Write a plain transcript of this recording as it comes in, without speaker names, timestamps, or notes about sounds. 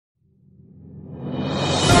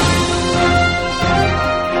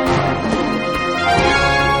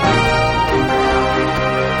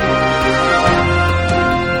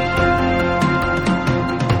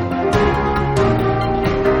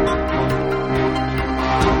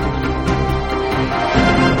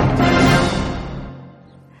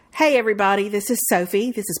Hey everybody, this is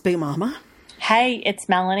Sophie. This is Boo Mama. Hey, it's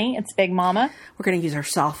Melanie. It's Big Mama. We're going to use our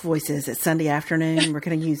soft voices. It's Sunday afternoon. We're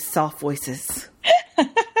going to use soft voices.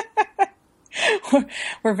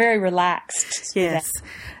 We're very relaxed. Yes.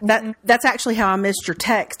 That's actually how I missed your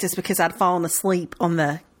text, is because I'd fallen asleep on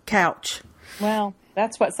the couch. Well,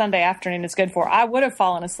 that's what Sunday afternoon is good for. I would have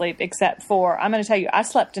fallen asleep except for, I'm going to tell you, I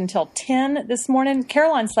slept until 10 this morning.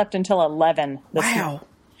 Caroline slept until 11 this morning.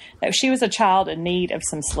 She was a child in need of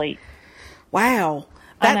some sleep. Wow.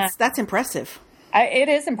 That's impressive. It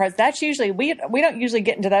is impressive. That's usually, we don't usually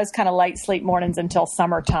get into those kind of late sleep mornings until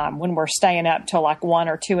summertime when we're staying up till like 1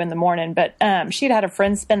 or 2 in the morning. But she'd had a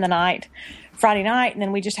friend spend the night Friday night, and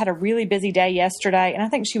then we just had a really busy day yesterday. And I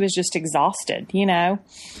think she was just exhausted, you know.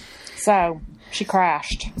 So she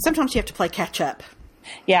crashed. Sometimes you have to play catch up.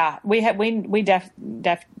 Yeah,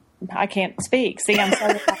 I can't speak. See, I'm so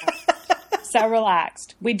relaxed. So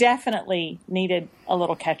relaxed. We definitely needed a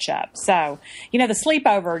little catch up. So, you know, the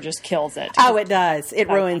sleepover just kills it. Oh, it does. It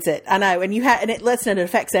ruins it. I know. And it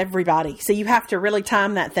affects everybody. So you have to really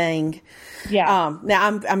time that thing. Yeah.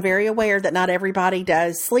 Now I'm very aware that not everybody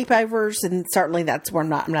does sleepovers, and certainly that's where I'm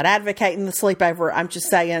not advocating the sleepover. I'm just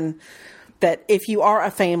saying that if you are a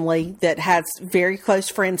family that has very close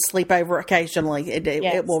friends sleep over occasionally,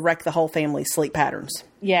 it will wreck the whole family's sleep patterns.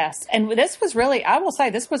 Yes. And this was really, I will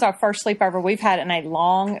say, this was our first sleepover we've had in a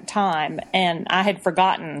long time. And I had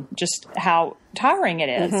forgotten just how tiring it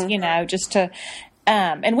is, you know, just to,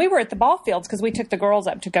 and we were at the ball fields because we took the girls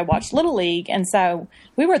up to go watch Little League. And so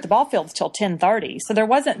we were at the ball fields till 10:30. So there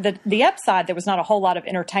wasn't the upside. There was not a whole lot of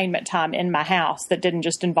entertainment time in my house that didn't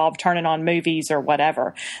just involve turning on movies or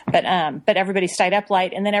whatever. But everybody stayed up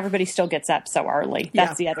late, and then everybody still gets up so early.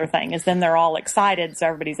 That's the other thing, is then they're all excited. So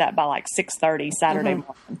everybody's up by like 6:30 Saturday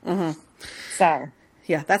morning. Mm-hmm. So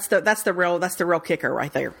yeah, that's the real kicker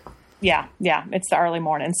right there. Yeah, it's the early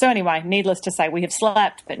morning. So anyway, needless to say, we have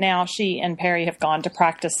slept, but now she and Perry have gone to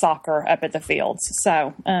practice soccer up at the fields.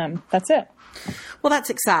 So that's it. Well, that's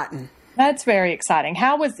exciting. That's very exciting.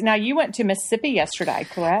 Now you went to Mississippi yesterday,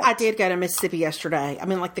 correct? I did go to Mississippi yesterday. I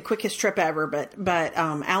mean, like the quickest trip ever, but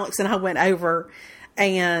Alex and I went over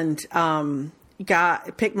and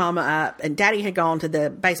picked Mama up, and Daddy had gone to the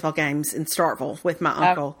baseball games in Starkville with my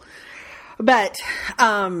uncle. But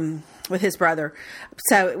with his brother.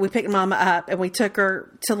 So we picked Mama up and we took her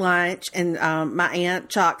to lunch, and my aunt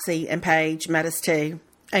Choxie and Paige met us too.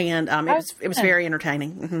 And it was very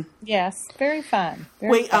entertaining. Mm-hmm. Yes, very fun.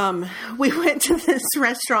 We went to this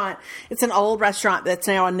restaurant. It's an old restaurant that's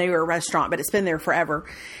now a newer restaurant, but it's been there forever.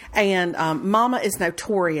 And Mama is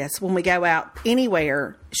notorious when we go out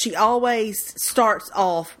anywhere. She always starts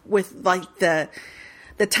off with like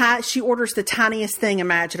she orders the tiniest thing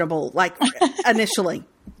imaginable, like initially.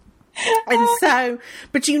 And so,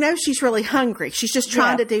 but you know, she's really hungry. She's just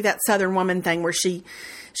trying to do that Southern woman thing where she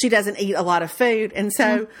doesn't eat a lot of food. And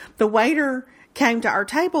so the waiter came to our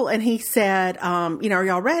table and he said, are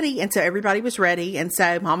y'all ready? And so everybody was ready. And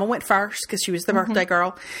so Mama went first because she was the birthday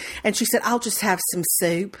girl. And she said, I'll just have some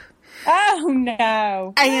soup. Oh,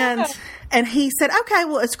 no. And he said, okay,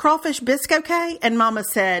 well, is crawfish bisque okay? And Mama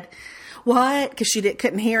said, what? Because she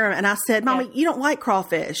couldn't hear him. And I said, Mama, you don't like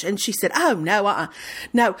crawfish. And she said, oh, no,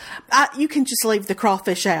 no, you can just leave the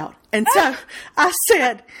crawfish out. And so I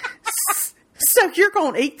said, so you're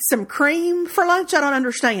going to eat some cream for lunch? I don't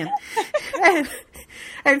understand.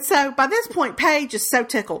 And so by this point, Paige is so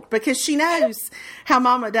tickled because she knows how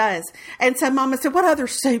Mama does. And so Mama said, what other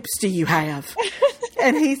soups do you have?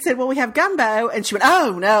 And he said, well, we have gumbo. And she went,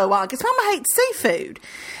 oh, no, because Mama hates seafood.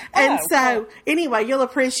 And anyway, you'll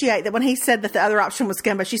appreciate that when he said that the other option was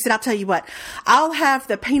gumbo, she said, I'll tell you what, I'll have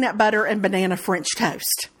the peanut butter and banana French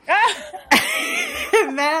toast.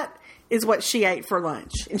 And that is what she ate for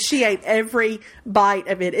lunch. And she ate every bite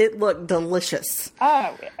of it. It looked delicious.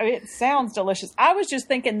 Oh, it sounds delicious. I was just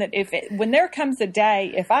thinking that when there comes a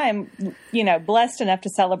day, if I am, blessed enough to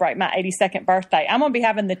celebrate my 82nd birthday, I'm going to be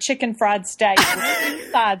having the chicken fried steak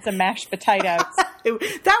with sides of mashed potatoes.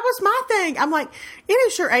 That was my thing. I'm like, it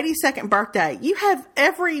is your 82nd birthday. You have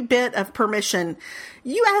every bit of permission.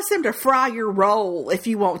 You ask them to fry your roll if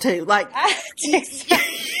you want to. Like, you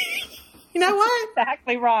know what?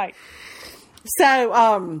 Exactly right.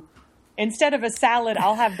 So, instead of a salad,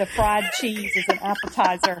 I'll have the fried cheese as an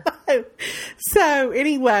appetizer. So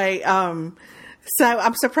anyway, so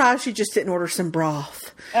I'm surprised she just didn't order some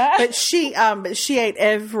broth. But she ate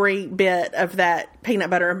every bit of that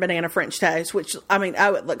peanut butter and banana French toast, which,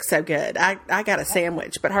 it looked so good. I got a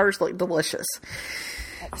sandwich, but hers looked delicious.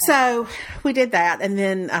 So we did that, and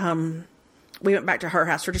then we went back to her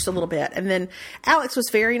house for just a little bit. And then Alex was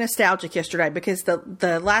very nostalgic yesterday because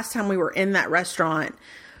the last time we were in that restaurant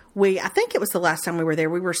I think it was the last time we were there.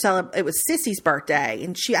 We were it was Sissy's birthday,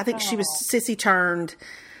 and Sissy turned,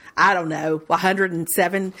 I don't know,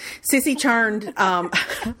 107. Sissy turned,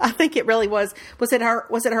 I think it really was it her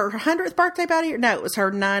 100th birthday, Buddy? Or no, it was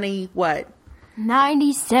her 90, what?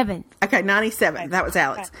 97. Okay, 97. That was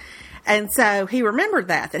Alex. Okay. And so he remembered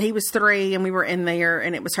that he was 3 and we were in there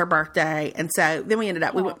and it was her birthday. And so then we ended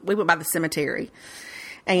up, we went by the cemetery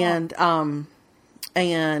and went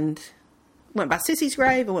by Sissy's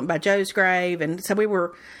grave and went by Joe's grave. And so we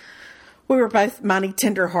were both mighty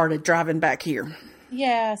tenderhearted driving back here.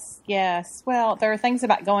 Yes. Well, there are things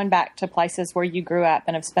about going back to places where you grew up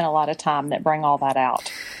and have spent a lot of time that bring all that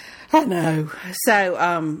out. I know. So,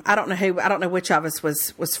 I don't know which of us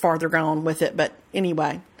was farther gone with it, but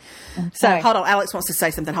anyway. Okay. So, hold on. Alex wants to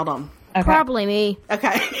say something. Hold on. Okay. Probably me.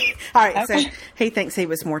 Okay. All right. Okay. So, he thinks he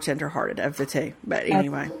was more tenderhearted of the two, but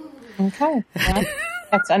anyway. Okay. Well,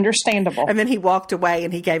 that's understandable. And then he walked away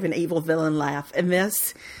and he gave an evil villain laugh. And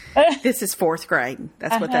this is 4th grade.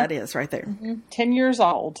 That's what that is right there. 10 years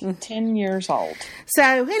old. 10 years old. So,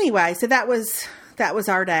 anyway, that was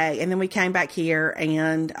our day. And then we came back here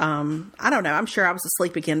and, I don't know, I'm sure I was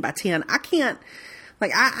asleep again by 10. I can't,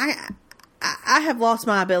 I have lost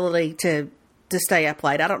my ability to stay up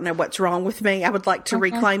late. I don't know what's wrong with me. I would like to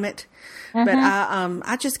reclaim it, but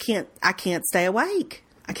I just can't, I can't stay awake.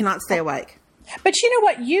 I cannot stay awake. But you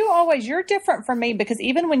know what? You're different from me because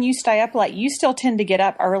even when you stay up late, you still tend to get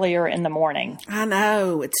up earlier in the morning. I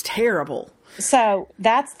know. It's terrible. So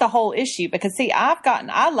that's the whole issue because see,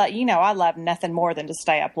 I love nothing more than to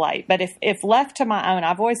stay up late. But if left to my own,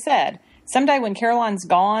 I've always said someday when Caroline's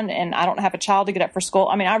gone and I don't have a child to get up for school,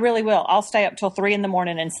 I mean, I really will. I'll stay up till 3 a.m.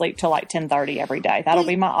 and sleep till 10:30 every day. That'll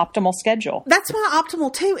be my optimal schedule. That's my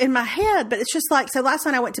optimal too in my head. But it's just so last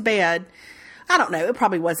night I went to bed. I don't know. It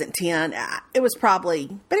probably wasn't 10. It was probably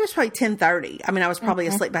 10:30. I mean, I was probably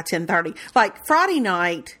asleep by 10:30. Like Friday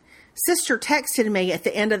night, Sister texted me at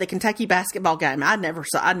the end of the Kentucky basketball game. I never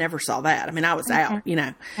saw that. I mean, I was out,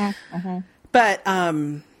 But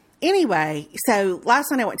anyway, so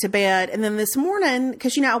last night I went to bed, and then this morning,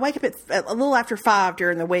 because I wake up at a little after 5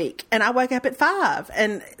 during the week, and I wake up at 5,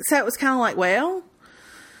 and so it was kind of like, well,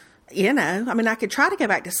 I mean, I could try to go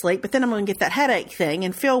back to sleep, but then I'm going to get that headache thing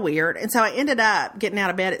and feel weird, and so I ended up getting out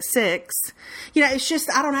of bed at 6. It's just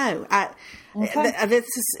I don't know. It's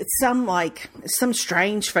some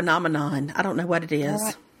strange phenomenon. I don't know what it is.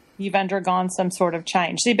 Right. You've undergone some sort of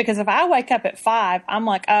change. See, because if I wake up at 5, I'm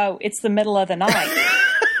like, oh, it's the middle of the night.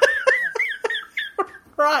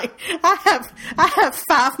 Right. I have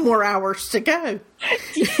 5 more hours to go.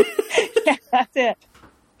 Yeah, that's it.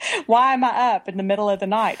 Why am I up in the middle of the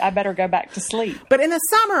night? I better go back to sleep. But in the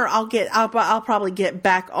summer, I'll probably get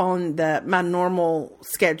back on my normal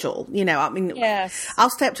schedule. I mean, yes. I'll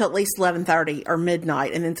stay up till at least 11:30 or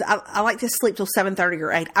midnight, and then I like to sleep till 7:30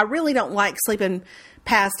 or 8. I really don't like sleeping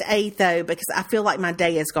past 8 though, because I feel like my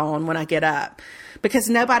day is gone when I get up, because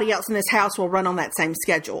nobody else in this house will run on that same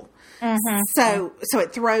schedule. Mm-hmm. So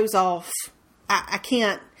it throws off. I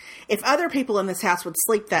can't. If other people in this house would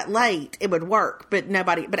sleep that late, it would work. But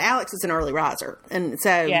nobody. But Alex is an early riser, and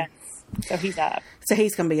so so he's up. So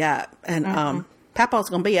he's going to be up, and Papa's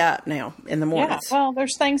going to be up now in the mornings. Yeah, well,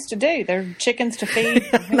 there's things to do. There's chickens to feed.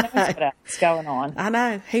 Who knows what else is going on? I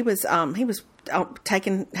know he was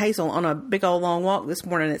taking Hazel on a big old long walk this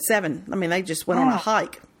morning at 7. I mean, they just went on a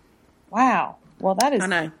hike. Wow. Well, that is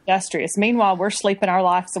industrious. Meanwhile, we're sleeping our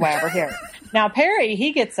lives away over here. Now, Perry,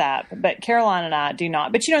 he gets up, but Caroline and I do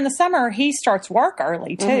not. But, in the summer, he starts work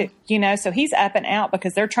early, too, so he's up and out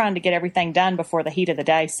because they're trying to get everything done before the heat of the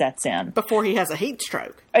day sets in. Before he has a heat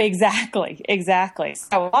stroke. Exactly.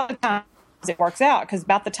 So, a lot of times it works out because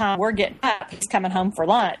about the time we're getting up, he's coming home for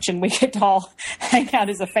lunch, and we get to all hang out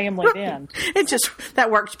as a family then. That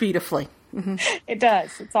works beautifully. Mm-hmm. It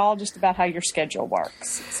does. It's all just about how your schedule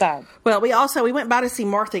works. So, well, we went by to see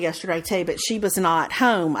Martha yesterday too, but she was not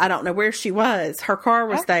home. I don't know where she was. Her car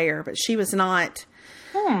was there, but she was not.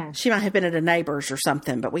 She might have been at a neighbor's or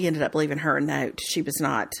something, but we ended up leaving her a note. She was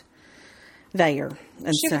not there.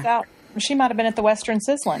 And she was out. She might have been at the Western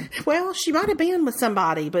Sizzlin'. Well, she might have been with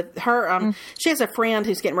somebody, but her she has a friend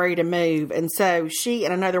who's getting ready to move, and so she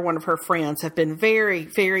and another one of her friends have been very,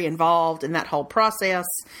 very involved in that whole process.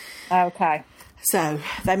 Okay. So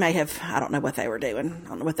they may have, I don't know what they were doing. I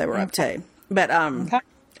don't know what they were up to. But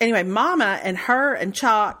anyway, Mama and her and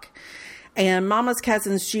Chuck and Mama's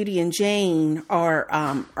cousins Judy and Jean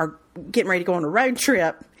are getting ready to go on a road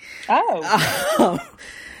trip. Oh.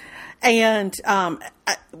 And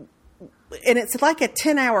and it's like a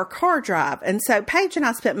 10-hour car drive. And so Paige and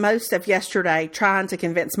I spent most of yesterday trying to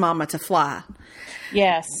convince Mama to fly.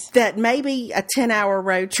 Yes. That maybe a 10-hour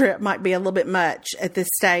road trip might be a little bit much at this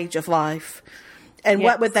stage of life. And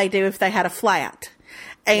what would they do if they had a flat?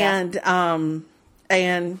 And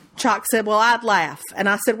and Chalk said, well, I'd laugh. And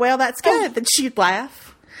I said, well, that's good that she'd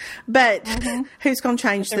laugh. But who's going to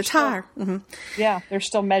change the tire? Yeah, there's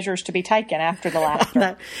still measures to be taken after the laughter.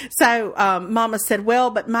 No. So Mama said, well,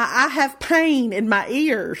 but I have pain in my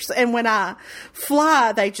ears. And when I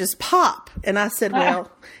fly, they just pop. And I said, well,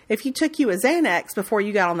 if you took you a Xanax before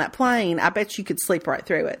you got on that plane, I bet you could sleep right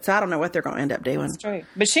through it. So I don't know what they're going to end up doing. That's true.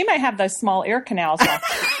 But she may have those small ear canals.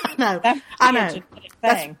 I know.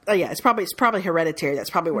 It's probably hereditary. That's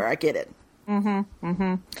probably where I get it.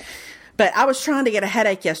 But I was trying to get a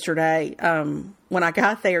headache yesterday. When I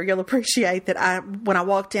got there, you'll appreciate that when I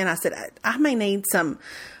walked in, I said, I may need some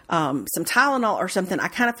Tylenol or something. I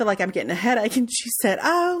kind of feel like I'm getting a headache. And she said,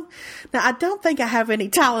 oh, now I don't think I have any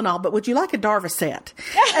Tylenol, but would you like a Darvocet?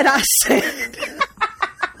 And I said...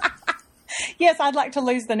 Yes, I'd like to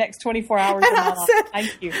lose the next 24 hours of my life.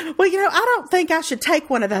 Thank you. Well, I don't think I should take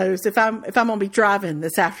one of those if I'm going to be driving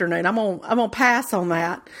this afternoon. I'm going to pass on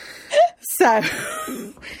that. So,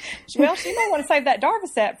 well, she may want to save that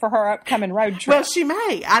Darvocet for her upcoming road trip. Well, she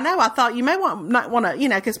may. I know. I thought you may not want to,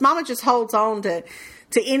 because Mama just holds on to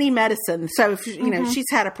any medicine. So if she's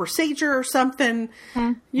had a procedure or something,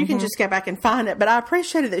 you can just go back and find it. But I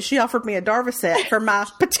appreciated that she offered me a Darvocet for my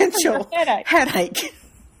potential headache.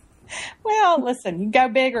 Well, you go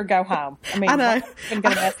big or go home. I mean, I know. I'm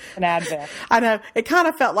going to mess with an Advent. I know. It kind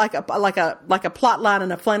of felt like a plot line in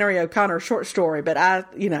a Flannery O'Connor short story, but I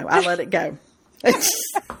let it go.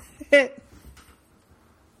 It's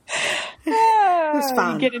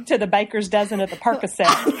fine. You get into the baker's dozen of the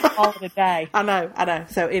Percocet, call it a day. I know.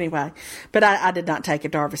 So anyway, but I did not take a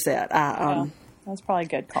Darvocet. That's probably a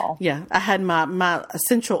good call. Yeah, I had my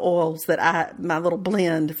essential oils my little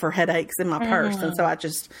blend for headaches in my purse, and so I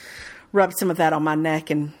just rubbed some of that on my neck.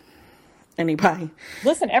 And anyway,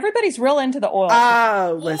 listen, everybody's real into the oils.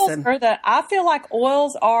 Oh, listen, I feel like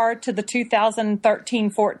oils are to the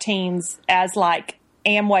 2013-14s as like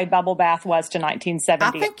Amway bubble bath was to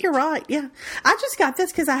 1970. I think you're right. Yeah. I just got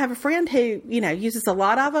this because I have a friend who, uses a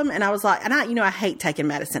lot of them. And I was like, I hate taking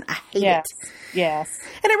medicine. I hate it. Yes.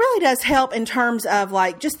 And it really does help in terms of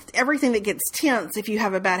like just everything that gets tense. If you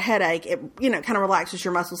have a bad headache, it, kind of relaxes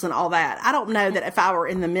your muscles and all that. I don't know that if I were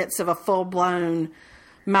in the midst of a full blown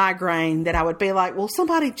migraine that I would be like, well,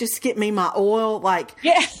 somebody just get me my oil. Like,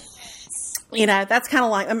 yeah. That's kind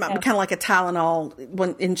of like a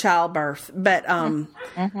Tylenol in childbirth, but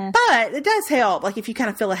it does help. Like if you kind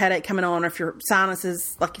of feel a headache coming on, or if your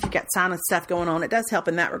sinuses, like if you've got sinus stuff going on, it does help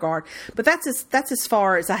in that regard. But that's as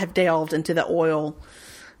far as I have delved into the oil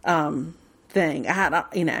thing. I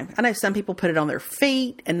know some people put it on their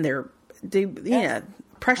feet and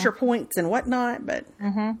pressure points and whatnot, but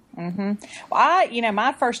well,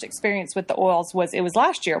 my first experience with the oils was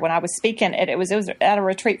last year when I was speaking. It was at a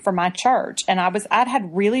retreat for my church, and I'd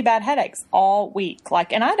had really bad headaches all week.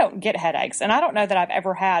 And I don't get headaches, and I don't know that I've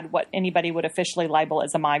ever had what anybody would officially label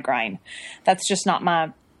as a migraine. That's just not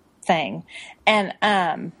my thing. And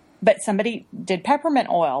but somebody did peppermint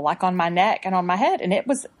oil on my neck and on my head, and it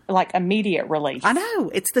was like immediate relief. I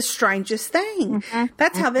know. It's the strangest thing.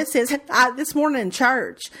 That's how this is. This morning in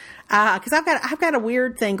church, because I've got a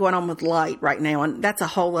weird thing going on with light right now, and that's a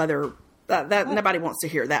whole other that nobody wants to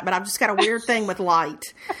hear that. But I've just got a weird thing with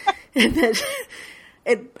light, and that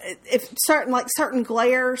if certain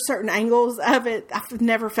glare, certain angles of it, I've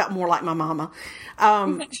never felt more like my mama.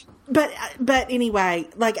 But anyway,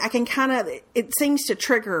 I can it seems to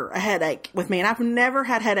trigger a headache with me. And I've never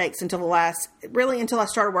had headaches until I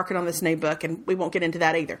started working on this new book, and we won't get into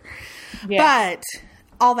that either. Yes. But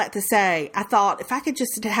all that to say, I thought if I could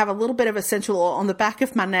just have a little bit of essential oil on the back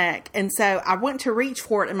of my neck. And so I went to reach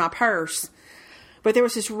for it in my purse, but there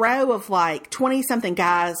was this row of 20 something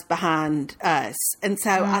guys behind us. And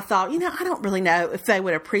so I thought, I don't really know if they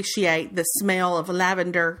would appreciate the smell of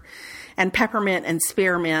lavender and peppermint and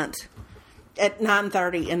spearmint at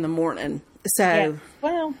 9:30 in the morning. So,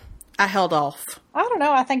 I held off. I don't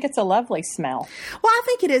know. I think it's a lovely smell. Well, I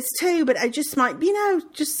think it is too, but I just might,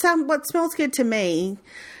 just what smells good to me.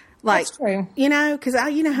 That's true. Because how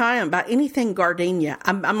I am about anything gardenia.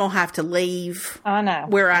 I'm going to have to leave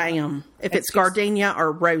where I am if it's gardenia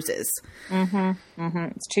or roses.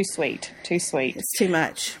 It's too sweet. It's too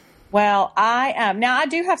much. Well, now I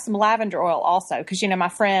do have some lavender oil also because, my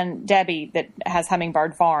friend Debbie that has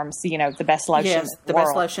Hummingbird Farms, the best lotion. Yes, the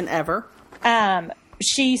best lotion ever.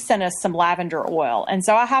 she sent us some lavender oil. And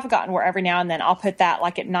so I have gotten where every now and then I'll put that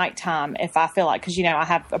like at nighttime if I feel like, because, I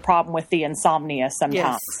have a problem with the insomnia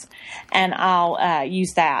sometimes. Yes. And I'll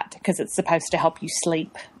use that because it's supposed to help you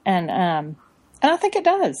sleep. And I think it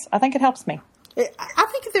does. I think it helps me. I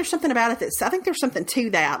think there's something about it I think there's something to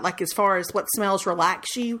that, like as far as what smells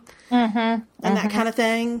relax you and that kind of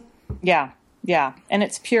thing. Yeah. Yeah. And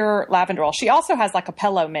it's pure lavender oil. She also has like a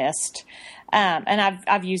pillow mist. And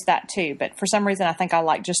I've used that too, but for some reason I think I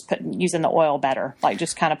like just using the oil better, like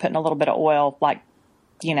just kind of putting a little bit of oil, like,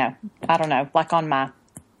 I don't know, like on my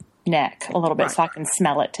neck a little bit so I can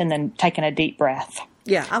smell it and then taking a deep breath.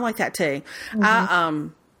 Yeah, I like that too.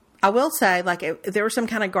 I will say, like, if there was some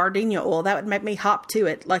kind of gardenia oil, that would make me hop to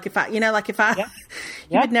it. Like if I, you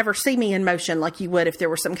would never see me in motion like you would if there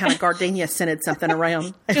was some kind of gardenia scented something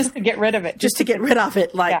around. Just to get rid of it. Just to get rid of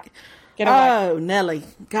it. Like, get away. Oh, Nelly,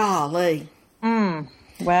 golly.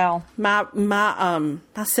 Well, my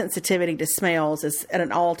sensitivity to smells is at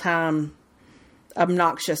an all-time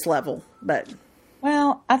obnoxious level, but.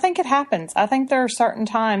 Well, I think it happens. I think there are certain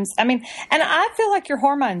times. I mean, and I feel like your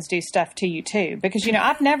hormones do stuff to you too, because,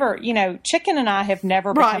 I've never, Chicken and I have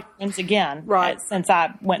never become friends again since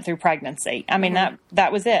I went through pregnancy. I mean,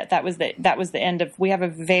 that was it. That was the end of, we have a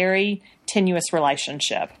very tenuous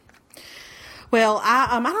relationship. Well, I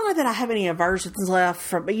don't know that I have any aversions left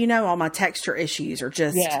but all my texture issues are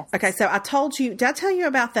just, okay. So I did I tell you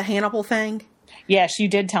about the Hannibal thing? Yes, you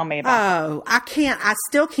did tell me about it. I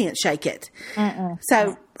still can't shake it.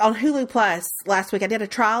 So on Hulu Plus last week, I did a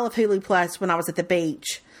trial of Hulu Plus when I was at the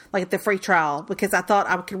beach, like at the free trial, because I thought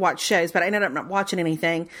I could watch shows, but I ended up not watching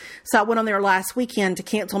anything. So I went on there last weekend to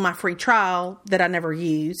cancel my free trial that I never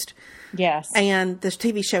used. Yes. And this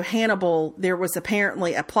TV show Hannibal, there was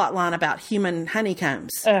apparently a plot line about human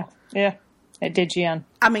honeycombs. Yeah, it did you in.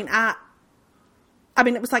 I mean,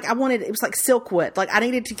 it was like it was like Silkwood. Like I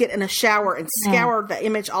needed to get in a shower and scour the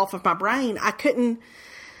image off of my brain. I couldn't.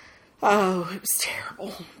 Oh, it was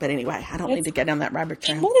terrible. But anyway, I don't need to go down that rabbit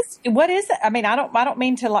trail. What is it? I mean, I don't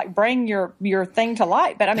mean to like bring your thing to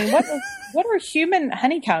light, but I mean, what are human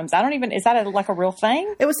honeycombs? I don't even, is that like a real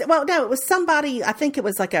thing? It was somebody, I think it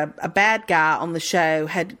was like a bad guy on the show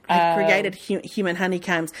had created human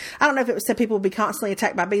honeycombs. I don't know if it was so people would be constantly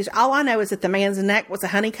attacked by bees. All I know is that the man's neck was a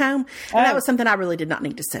honeycomb, and that was something I really did not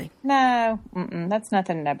need to see. No, that's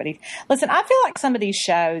nothing nobody. Listen, I feel like some of these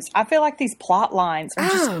shows, I feel like these plot lines are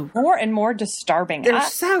just more and more disturbing. They're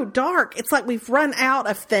so dark. It's like we've run out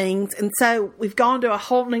of things, and so we've gone to a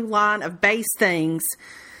whole new line of base things.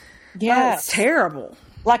 Yeah, it's terrible.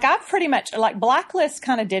 Like I've pretty much, like Blacklist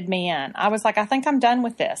kind of did me in. I was like, I think I'm done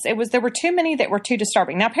with this. There were too many that were too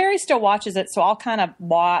disturbing. Now Perry still watches it, so I'll kind of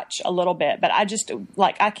watch a little bit, but I just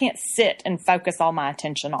I can't sit and focus all my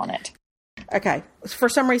attention on it. Okay. For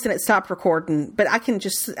some reason it stopped recording, but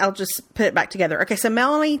I'll just put it back together. Okay. So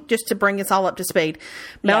Melanie, just to bring us all up to speed,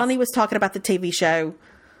 Melanie was talking about the TV show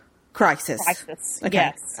Crisis. Okay.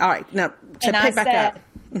 Yes. All right. Now, to pick back up.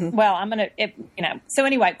 Mm-hmm. Well, I'm going to, so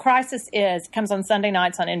anyway, Crisis comes on Sunday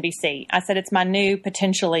nights on NBC. I said it's my new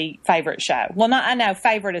potentially favorite show. Well, I know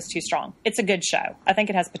favorite is too strong. It's a good show. I think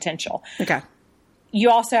it has potential. Okay.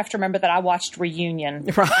 You also have to remember that I watched Reunion.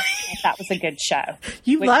 Right. That was a good show.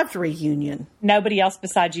 You loved Reunion. Nobody else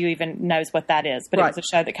besides you even knows what that is, but it was a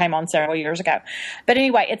show that came on several years ago. But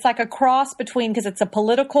anyway, it's like a cross between, because it's a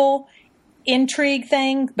political intrigue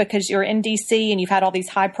thing, because you're in DC and you've had all these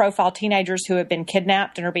high profile teenagers who have been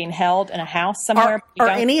kidnapped and are being held in a house somewhere. Are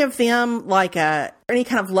any of them like any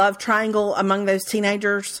kind of love triangle among those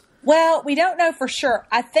teenagers? Well, we don't know for sure.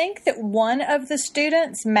 I think that one of the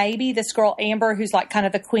students, maybe this girl Amber, who's like kind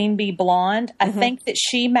of the queen bee blonde, I think that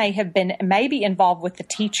she may have been maybe involved with the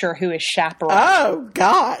teacher who is chaperone. Oh,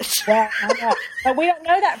 gosh. Well, but we don't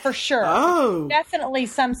know that for sure. Oh. Definitely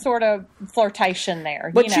some sort of flirtation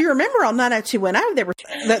there. But you remember on 90210, there was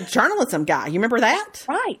the journalism guy. You remember that?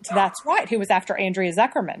 Right. That's right. Who was after Andrea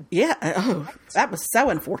Zuckerman. Yeah. Oh, that was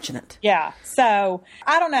so unfortunate. Yeah. So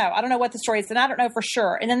I don't know. I don't know what the story is, and I don't know for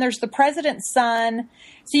sure. And then there's the president's son.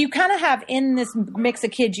 So you kind of have in this mix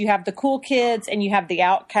of kids, you have the cool kids and you have the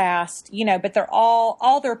outcast, but they're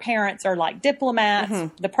all their parents are like diplomats.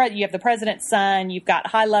 Mm-hmm. You have the president's son, you've got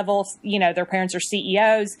high levels, their parents are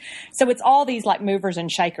CEOs. So it's all these like movers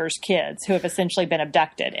and shakers kids who have essentially been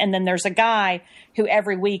abducted. And then there's a guy who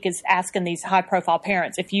every week is asking these high profile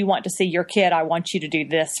parents, if you want to see your kid, I want you to do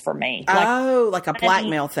this for me. Like a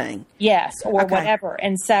blackmail thing. Yes. Or whatever.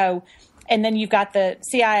 And so, and then you've got the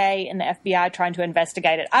CIA and the FBI trying to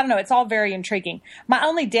investigate it. I don't know. It's all very intriguing. My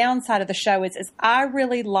only downside of the show is I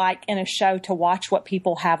really like in a show to watch what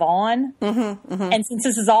people have on. And since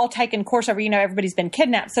this is all taken course over, everybody's been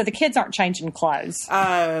kidnapped, so the kids aren't changing clothes.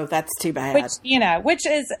 Oh, that's too bad. Which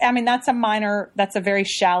is, I mean, that's a very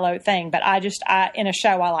shallow thing, but in a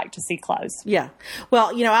show, I like to see clothes. Yeah.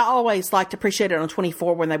 Well, I always liked to appreciate it on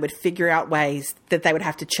 24 when they would figure out ways that they would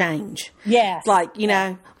have to change. Yes. Like,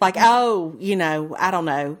 I don't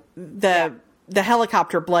know, the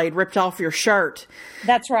helicopter blade ripped off your shirt.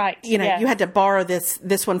 That's right. You had to borrow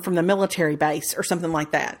this one from the military base or something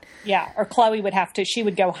like that. Yeah. Or Chloe she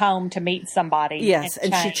would go home to meet somebody. Yes.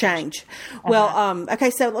 And she'd change. Well,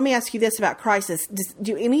 okay. So let me ask you this about Crisis.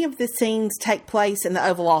 Do any of the scenes take place in the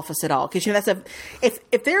Oval Office at all? Because,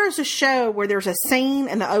 if there is a show where there's a scene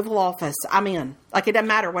in the Oval Office, I'm in. Like, it doesn't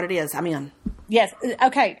matter what it is. I'm in. Yes.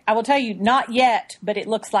 Okay. I will tell you, not yet, but it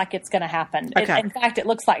looks like it's going to happen. Okay. In fact, it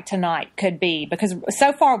looks like tonight could be, because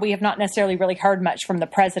so far we have not necessarily really heard much from the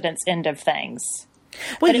president's end of things.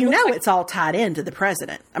 Well, it's all tied into the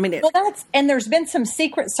president. I mean, and there's been some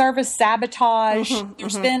Secret Service sabotage.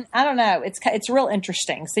 There's been, I don't know, it's real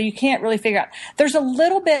interesting. So you can't really figure out. There's a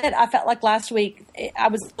little bit, I felt like last week, I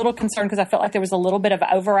was a little concerned because I felt like there was a little bit of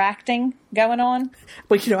overacting going on.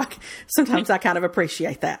 Well, sometimes I kind of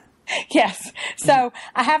appreciate that. Yes. So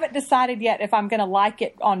I haven't decided yet if I'm going to like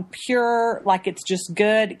it on pure, like it's just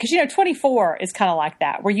good. Because, 24 is kind of like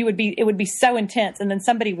that, where it would be so intense, and then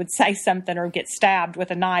somebody would say something or get stabbed with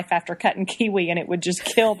a knife after cutting kiwi, and it would just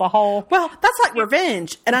kill the whole. Well, that's like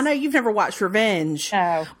Revenge. And I know you've never watched Revenge.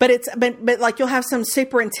 No. But but like you'll have some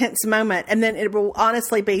super intense moment, and then it will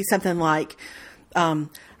honestly be something like,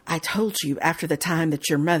 I told you after the time that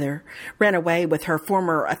your mother ran away with her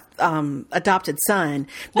former adopted son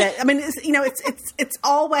that, I mean, it's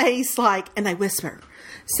always like, and they whisper.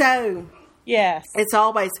 So yes, it's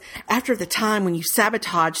always after the time when you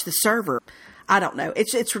sabotage the server. I don't know.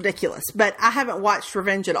 It's ridiculous, but I haven't watched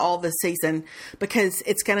Revenge at all this season because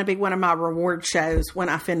it's going to be one of my reward shows when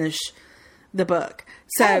I finish the book.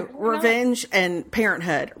 So Revenge and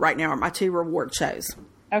Parenthood right now are my two reward shows.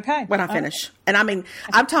 Okay. When I finish. And I mean,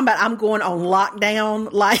 I'm talking about I'm going on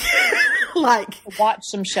lockdown, like watch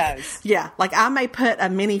some shows. Yeah. Like I may put a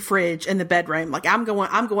mini fridge in the bedroom. Like I'm going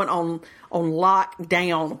on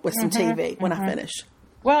lockdown with some TV when I finish.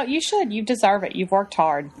 Well, you should. You deserve it. You've worked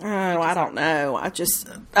hard. Oh, I don't know.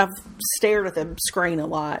 I've stared at the screen a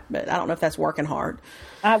lot, but I don't know if that's working hard.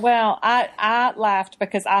 I laughed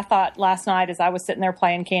because I thought last night as I was sitting there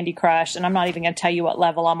playing Candy Crush, and I'm not even going to tell you what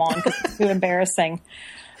level I'm on because it's too embarrassing.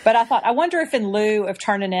 But I thought, I wonder if in lieu of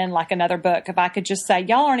turning in like another book, if I could just say,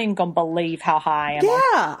 y'all aren't even going to believe how high I am.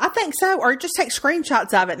 Yeah, I think so. Or just take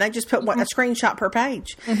screenshots of it and they just put a screenshot per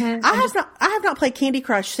page. I have not played Candy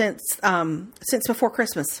Crush since before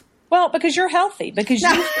Christmas. Well, because you're healthy. Because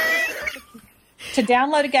you to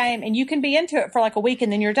download a game and you can be into it for like a week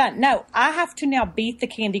and then you're done. No, I have to now beat the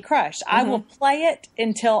Candy Crush. I will play it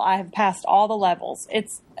until I have passed all the levels.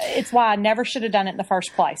 It's why I never should have done it in the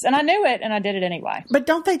first place. And I knew it and I did it anyway. But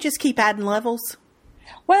don't they just keep adding levels?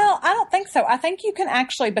 Well, I don't think so. I think you can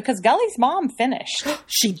actually, because Gully's mom finished.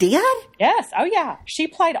 She did? Yes. Oh, yeah. She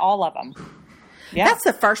played all of them. Yeah. That's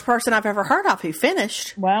the first person I've ever heard of who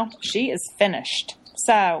finished. Well, she is finished.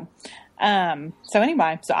 So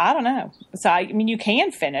anyway, so I don't know. So I mean, you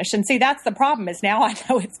can finish, and see, that's the problem is now I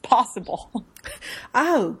know it's possible.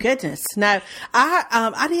 Oh goodness, no!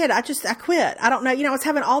 I did. I quit. I don't know. I was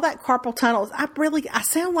having all that carpal tunnel. I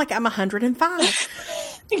sound like I'm 105.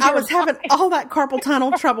 I was having all that carpal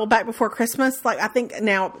tunnel trouble back before Christmas. Like I think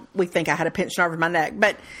now we think I had a pinched nerve in my neck,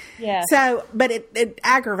 but yeah. So, but it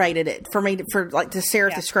aggravated it for me to stare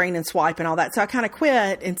at the screen and swipe and all that. So I kind of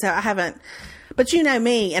quit, and so I haven't. But you know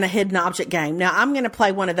me in a hidden object game. Now I'm going to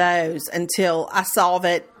play one of those until I solve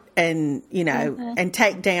it and, and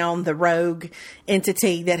take down the rogue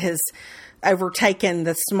entity that has overtaken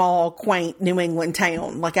the small, quaint New England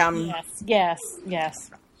town. Like Yes.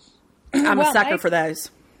 I'm a sucker for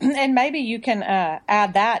those. And maybe you can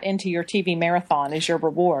add that into your TV marathon as your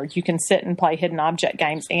reward. You can sit and play hidden object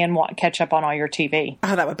games and catch up on all your TV.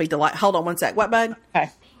 Oh, that would be delightful. Hold on one sec. What, bud?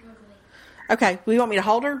 Okay. Well, you want me to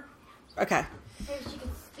hold her? Okay. She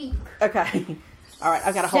can speak. Okay. All right.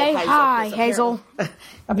 I've got to hold Say Hazel. hi, Hazel.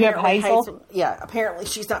 You have Hazel? Yeah. Apparently,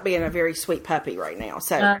 she's not being a very sweet puppy right now.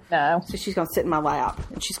 So, no. So she's going to sit in my lap,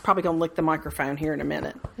 and she's probably going to lick the microphone here in a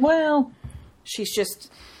minute. Well, she's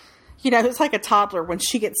just, it's like a toddler. When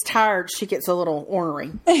she gets tired, she gets a little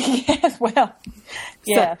ornery. Yes. Well,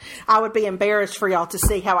 yeah. So I would be embarrassed for y'all to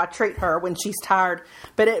see how I treat her when she's tired,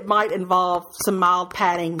 but it might involve some mild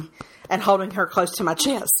patting and holding her close to my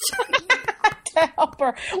chest. to help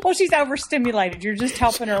her. Well, she's overstimulated. You're just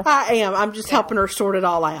helping her. I am. I'm just helping her sort it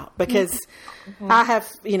all out because I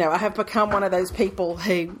have become one of those people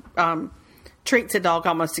who treats a dog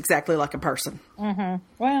almost exactly like a person. Mm-hmm.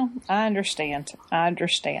 Well, I understand.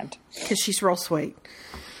 Because she's real sweet.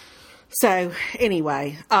 So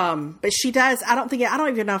anyway, but she does, I don't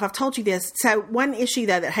even know if I've told you this. So one issue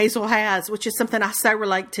though that Hazel has, which is something I so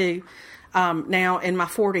relate to, now in my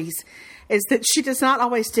 40s, is that she does not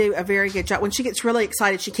always do a very good job. When she gets really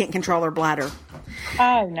excited, she can't control her bladder.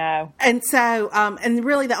 Oh, no. And so, and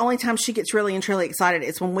really the only time she gets really and truly excited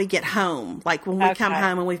is when we get home. Like when we come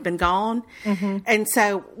home and we've been gone. Mm-hmm. And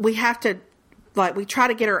so we have to, we try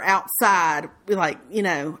to get her outside,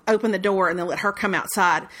 open the door and then let her come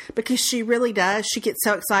outside because she really does. She gets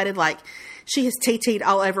so excited, she has TT'd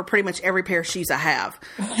all over pretty much every pair of shoes I have.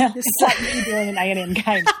 It's like you doing an A&M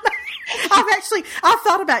game. I've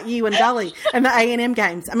thought about you and Gully and the A&M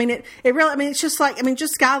games. I mean, it really, it's just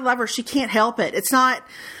just God love her. She can't help it. It's not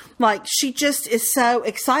she just is so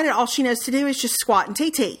excited. All she knows to do is just squat and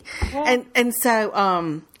TT. Yeah. And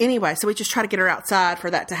so, anyway, so we just try to get her outside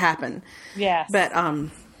for that to happen. Yes. But,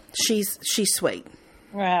 she's sweet.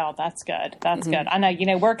 Well, that's good. That's good. I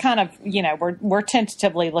know, we're kind of, we're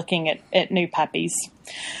tentatively looking at new puppies.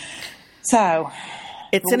 So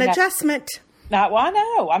it's an adjustment. Well, I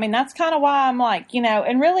know. I mean, that's kind of why I'm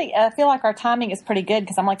and really I feel like our timing is pretty good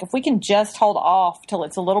because I'm if we can just hold off till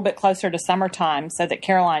it's a little bit closer to summertime so that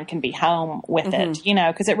Caroline can be home with it,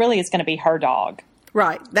 because it really is going to be her dog.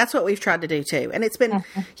 Right. That's what we've tried to do too. And it's been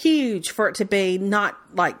huge for it to be not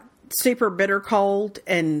super bitter cold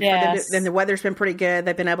and then the weather's been pretty good.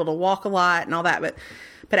 They've been able to walk a lot and all that.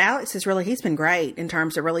 But Alex he's been great in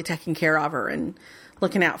terms of really taking care of her and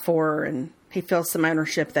looking out for her, and he feels some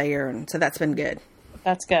ownership there, and so that's been good.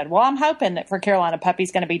 That's good. Well, I'm hoping that for Caroline, a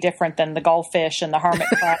puppy's going to be different than the goldfish and the hermit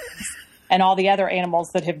crabs and all the other animals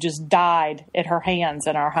that have just died at her hands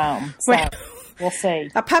in our home. So we'll see.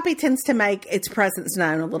 A puppy tends to make its presence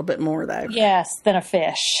known a little bit more, though. Yes, than a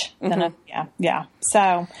fish. Yeah.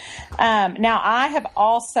 So now I have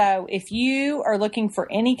also, if you are looking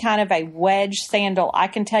for any kind of a wedge sandal, I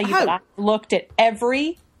can tell you that I've looked at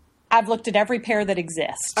every pair that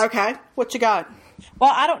exists. Okay. What you got?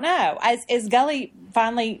 Well, I don't know. As Gully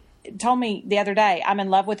finally told me the other day, I'm in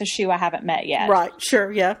love with a shoe I haven't met yet. Right. Sure.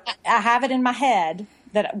 Yeah. I have it in my head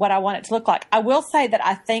that what I want it to look like. I will say that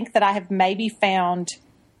I think that I have maybe found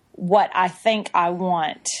what I think I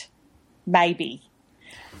want. Maybe.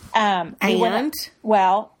 And?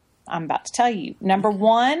 Well, I'm about to tell you. Number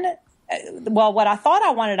one, what I thought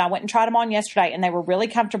I wanted, I went and tried them on yesterday, and they were really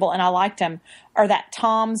comfortable, and I liked them, are that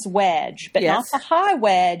Tom's wedge, but not the high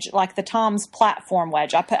wedge, like the Tom's platform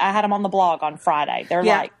wedge. I had them on the blog on Friday. They're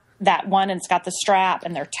like that one, and it's got the strap,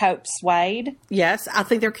 and they're taupe suede. Yes, I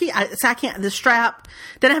think they're key. I can't. The strap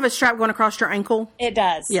doesn't have a strap going across your ankle. It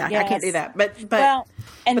does. Yeah, yes. I can't do that. But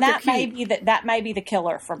that may be the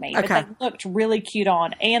killer for me. Okay. But they looked really cute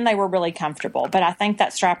on, and they were really comfortable. But I think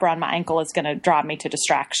that strap around my ankle is going to drive me to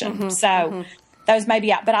distraction. Those may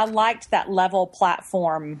be out. But I liked that level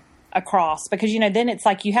platform across because then it's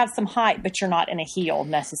you have some height, but you're not in a heel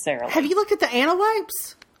necessarily. Have you looked at the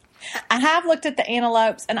antelopes? I have looked at the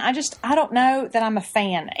antelopes, and I don't know that I'm a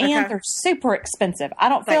fan. And they're super expensive. I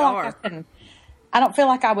don't feel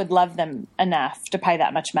like I would love them enough to pay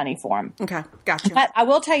that much money for them. Okay, gotcha. But I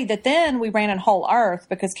will tell you that then we ran in Whole Earth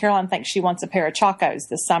because Caroline thinks she wants a pair of Chacos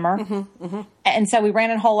this summer. And so we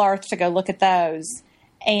ran in Whole Earth to go look at those.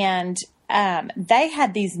 And they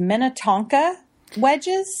had these Minnetonka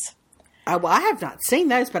wedges. Oh, well, I have not seen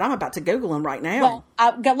those, but I'm about to Google them right now.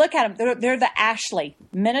 Well, go look at them. They're the Ashley,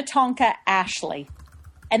 Minnetonka Ashley.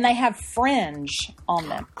 And they have fringe on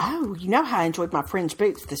them. Oh, you know how I enjoyed my fringe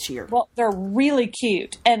boots this year. Well, they're really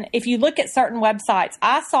cute. And if you look at certain websites,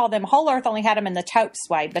 I saw them. Whole Earth only had them in the taupe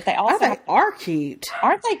suede, but they also are cute.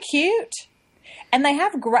 Aren't they cute? And they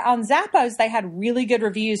have, on Zappos, they had really good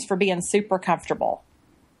reviews for being super comfortable.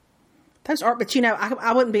 Those are, but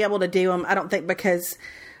I wouldn't be able to do them, I don't think, because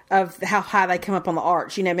of how high they come up on the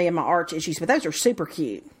arch. Me and my arch issues, but those are super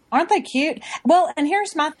cute. Aren't they cute? Well, and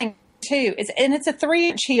here's my thing too. It's a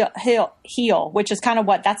 3-inch heel, which is kind of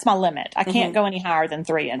that's my limit. I can't go any higher than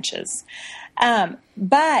 3 inches.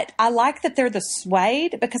 But I like that they're the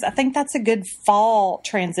suede because I think that's a good fall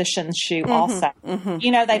transition shoe also.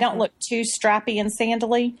 They don't look too strappy and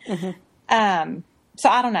sandally. So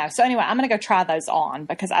I don't know. So anyway, I'm going to go try those on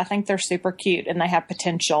because I think they're super cute and they have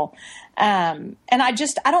potential. And I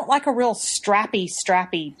don't like a real strappy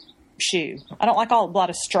shoe. I don't like a lot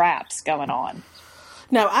of straps going on.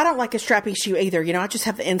 No, I don't like a strappy shoe either. I just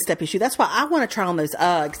have the instep issue. That's why I want to try on those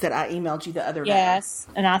Uggs that I emailed you the other day. Yes,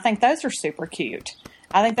 and I think those are super cute.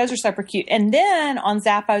 And then on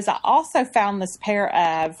Zappos, I also found this pair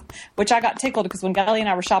of, which I got tickled because when Gully and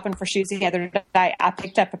I were shopping for shoes the other day, I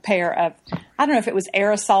picked up a pair of, I don't know if it was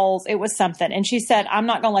aerosols, it was something. And she said, I'm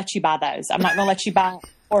not going to let you buy those. I'm not going to let you buy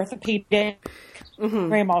orthopedic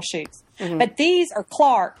grandma shoes. Mm-hmm. But these are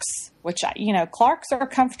Clarks, which, Clarks are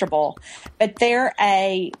comfortable, but they're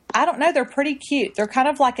I don't know, they're pretty cute. They're kind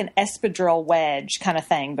of like an espadrille wedge kind of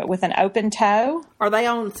thing, but with an open toe. Are they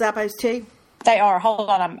on Zappos too? They are. Hold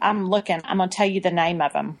on. I'm looking. I'm going to tell you the name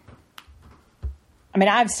of them. I mean,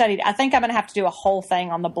 I've studied. I think I'm going to have to do a whole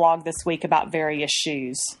thing on the blog this week about various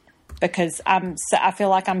shoes because I feel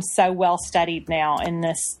like I'm so well studied now in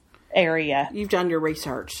this area. You've done your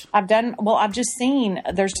research. I've just seen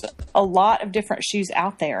there's a lot of different shoes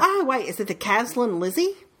out there. Oh, wait. Is it the Caslin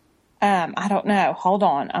Lizzie? I don't know. Hold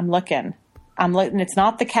on. I'm looking. It's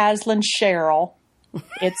not the Caslin Cheryl.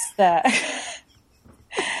 It's the...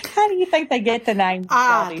 How do you think they get the name?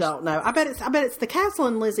 I don't know. I bet it's the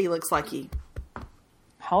Caslin Lizzie looks like you.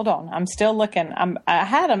 Hold on. I'm still looking. I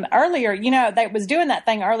had them earlier. They was doing that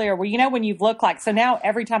thing earlier where, when you've looked like, so now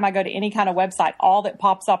every time I go to any kind of website, all that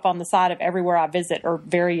pops up on the side of everywhere I visit are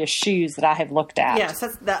various shoes that I have looked at. Yes,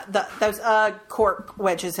 those cork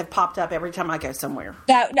wedges have popped up every time I go somewhere.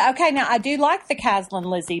 Okay, now I do like the Caslin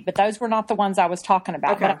Lizzie, but those were not the ones I was talking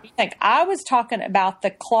about. Okay. But I was talking about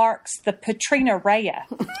the Clarks, the Petrina Rhea,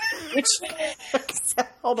 which...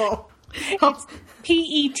 Hold on. It's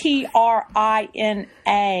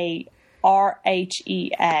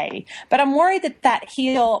PETRINARHEA. But I'm worried that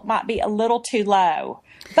heel might be a little too low.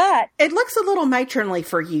 But it looks a little matronly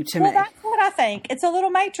for you to me. Well, that's what I think. It's a little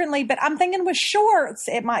matronly, but I'm thinking with shorts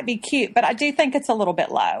it might be cute. But I do think it's a little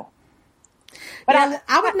bit low. But yeah,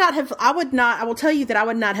 I will tell you that I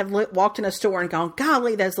would not have walked in a store and gone,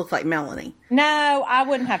 golly, those look like Melanie. No, I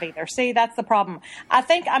wouldn't have either. See, that's the problem. I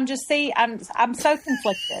think I'm so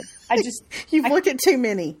conflicted. You've looked at too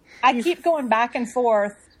many. I keep going back and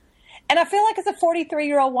forth. And I feel like as a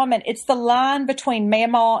 43-year-old woman, it's the line between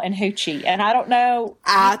Mamaw and Hoochie. And I don't know.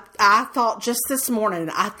 I thought just this morning,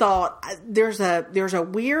 there's a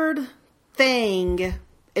weird thing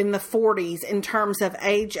in the 40s in terms of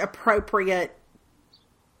age appropriate.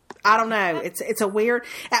 I don't know. It's a weird,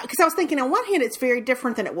 because I was thinking on one hand, it's very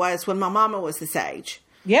different than it was when my mama was this age.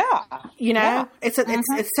 Yeah. Yeah. It's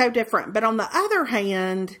so different. But on the other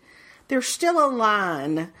hand, there's still a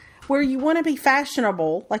line where you want to be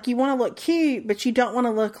fashionable. Like you want to look cute, but you don't want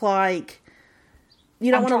to look like,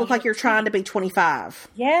 you're trying to be 25.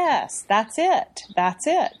 Yes, that's it.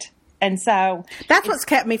 And so that's what's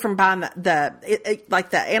kept me from buying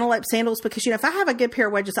the antelope sandals, because, if I have a good pair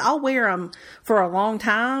of wedges, I'll wear them for a long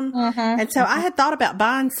time. Mm-hmm. And so I had thought about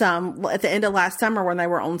buying some at the end of last summer when they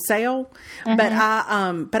were on sale.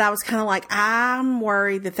 Mm-hmm. But I was kind of like, I'm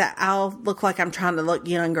worried that I'll look like I'm trying to look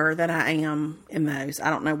younger than I am in those. I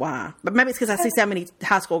don't know why, but maybe it's because I see so many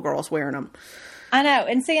high school girls wearing them. I know.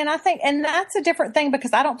 And I think, and that's a different thing,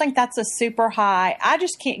 because I don't think that's a super high. I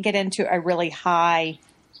just can't get into a really high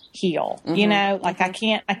heel, mm-hmm. I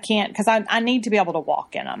can't, because I need to be able to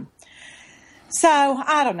walk in them. So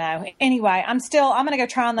I don't know. Anyway, I'm going to go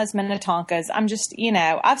try on those Minnetonkas. I'm just,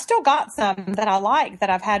 I've still got some that I like that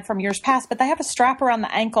I've had from years past, but they have a strap around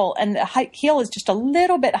the ankle and the heel is just a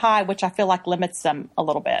little bit high, which I feel like limits them a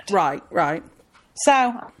little bit. Right.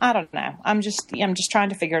 So I don't know. I'm just trying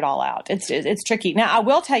to figure it all out. It's tricky. Now I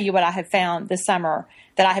will tell you what I have found this summer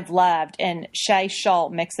that I have loved, and Shay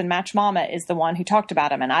Schull, Mix and Match Mama, is the one who talked about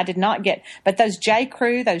them, and I did not get, but those J.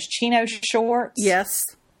 Crew, those chino shorts. Yes.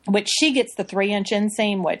 Which she gets the 3-inch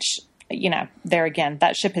inseam, which, there again,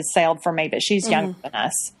 that ship has sailed for me, but she's younger than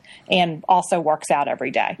us and also works out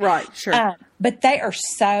every day. Right, sure. But they are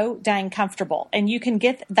so dang comfortable. And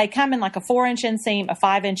they come in like a 4-inch inseam, a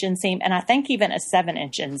 5-inch inseam, and I think even a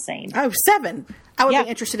 7-inch inseam. Oh, 7. I would be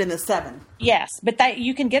interested in the 7. Yes, but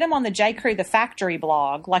you can get them on the J. Crew, the factory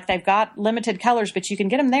blog. Like they've got limited colors, but you can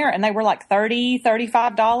get them there, and they were like $30,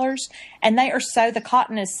 $35. And they are the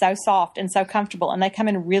cotton is so soft and so comfortable, and they come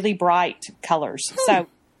in really bright colors. So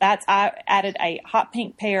I added a hot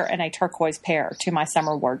pink pair and a turquoise pair to my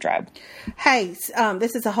summer wardrobe. Hey,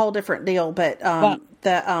 this is a whole different deal, but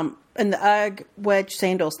in the UGG wedge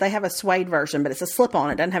sandals, they have a suede version, but it's a slip-on.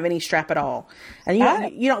 It doesn't have any strap at all. And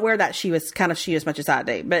you don't wear that shoe as much as I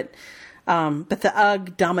do. But the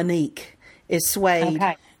UGG Dominique is suede,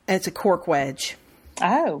 and it's a cork wedge.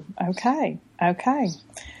 Oh, okay.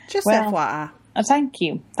 Just FYI. Thank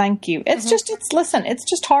you. Thank you. It's it's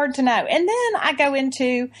just hard to know. And then I go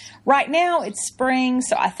into, right now it's spring,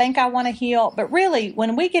 so I think I want to heel. But really,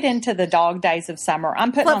 when we get into the dog days of summer,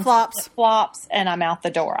 I'm putting on flip-flops and I'm out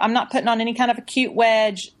the door. I'm not putting on any kind of a cute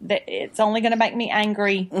wedge that it's only going to make me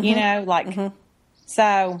angry,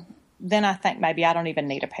 so then I think maybe I don't even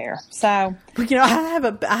need a pair. So,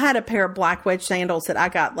 I had a pair of black wedge sandals that I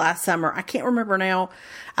got last summer. I can't remember now.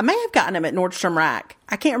 I may have gotten them at Nordstrom Rack.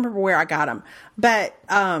 I can't remember where I got them, but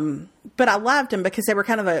I loved them because they were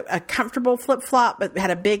kind of a comfortable flip flop, but had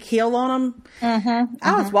a big heel on them.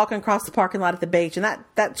 I was walking across the parking lot at the beach, and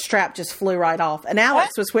that strap just flew right off. And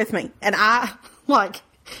Alex was with me, and I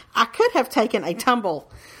could have taken a tumble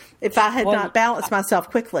if I had not balanced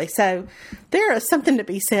myself quickly. So there is something to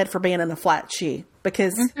be said for being in a flat shoe,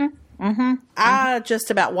 because I just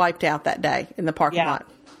about wiped out that day in the parking lot.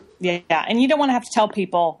 Yeah. And you don't want to have to tell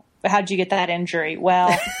people, how'd you get that injury?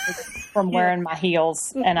 Well, from wearing my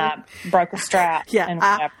heels, and I broke a strap. Yeah. And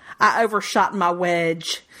I overshot my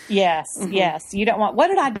wedge. Yes. Yes. You don't want, what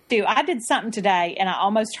did I do? I did something today and I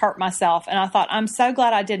almost hurt myself. And I thought, I'm so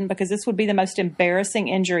glad I didn't, because this would be the most embarrassing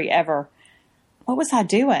injury ever. What was I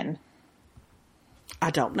doing?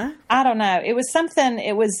 I don't know. It was something.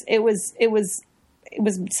 It was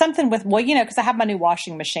something with, because I have my new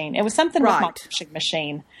washing machine. It was something with my washing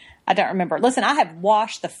machine. I don't remember. Listen, I have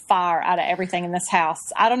washed the fire out of everything in this house.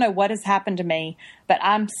 I don't know what has happened to me, but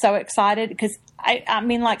I'm so excited because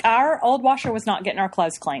our old washer was not getting our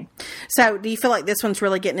clothes clean. So do you feel like this one's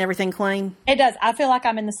really getting everything clean? It does. I feel like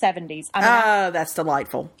I'm in the 70s. That's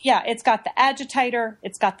delightful. Yeah. It's got the agitator.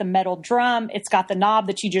 It's got the metal drum. It's got the knob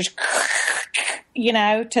that you just,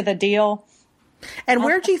 to the deal. And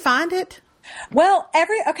where'd you find it? Well,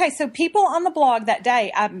 so people on the blog that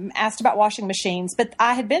day, asked about washing machines, but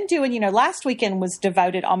I had been doing, last weekend was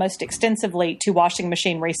devoted almost extensively to washing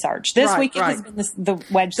machine research. This weekend has been the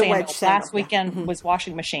wedge sandal. Last weekend was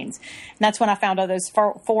washing machines. And that's when I found all those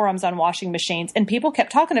forums on washing machines, and people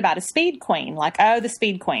kept talking about a Speed Queen, like, the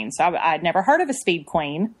Speed Queen. So I'd never heard of a Speed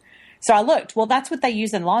Queen. So I looked. Well, that's what they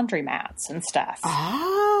use in laundromats and stuff.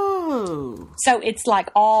 Oh. So it's like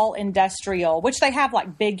all industrial, which they have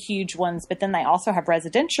like big, huge ones, but then they also have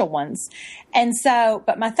residential ones. And so,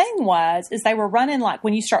 but my thing is they were running, like,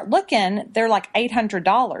 when you start looking, they're like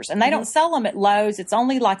 $800, and they don't sell them at Lowe's. It's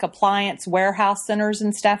only like appliance warehouse centers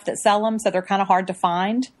and stuff that sell them. So they're kind of hard to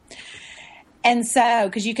find. And so,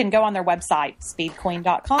 because you can go on their website,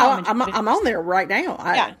 speedqueen.com. I'm on there right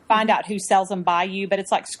now. Find out who sells them by you. But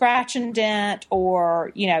it's like Scratch and Dent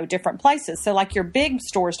or, different places. So, like, your big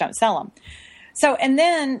stores don't sell them. So, and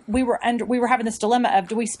then we were having this dilemma of,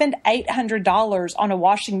 do we spend $800 on a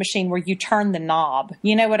washing machine where you turn the knob?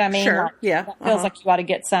 You know what I mean? Sure. Like, yeah. It feels like you ought to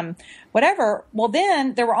get some whatever. Well,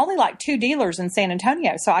 then there were only like 2 dealers in San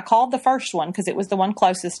Antonio. So I called the first one because it was the one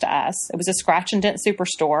closest to us. It was a Scratch and Dent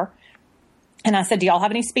Superstore. And I said, do y'all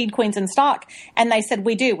have any Speed Queens in stock? And they said,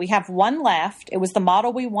 we do. We have one left. It was the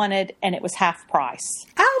model we wanted, and it was half price.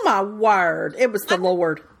 Oh, my word. It was the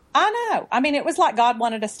Lord. I know. I mean, it was like God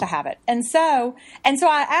wanted us to have it. And so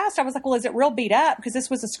I asked, I was like, well, is it real beat up? Because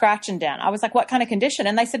this was a Scratch and Dent. I was like, what kind of condition?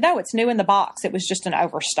 And they said, no, it's new in the box. It was just an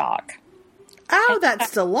overstock. Oh,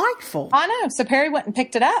 that's delightful. I know. So Perry went and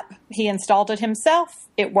picked it up. He installed it himself.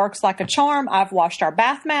 It works like a charm. I've washed our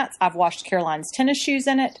bath mats. I've washed Caroline's tennis shoes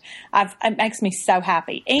in it. It makes me so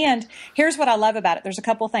happy. And here's what I love about it. There's a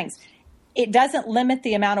couple of things. It doesn't limit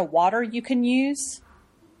the amount of water you can use.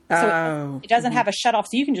 So it doesn't have a shutoff.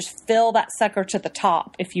 So you can just fill that sucker to the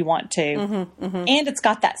top if you want to. And it's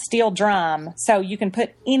got that steel drum, so you can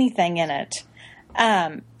put anything in it.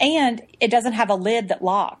 And it doesn't have a lid that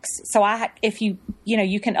locks. So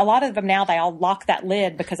you can, a lot of them now, they all lock that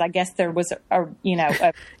lid because I guess there was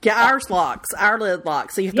ours locks. Our lid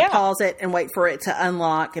locks. So you have to pause it and wait for it to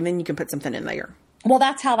unlock, and then you can put something in there. Well,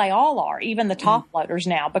 that's how they all are, even the top loaders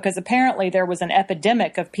now, because apparently there was an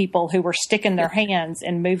epidemic of people who were sticking their hands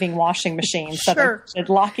in moving washing machines. So they're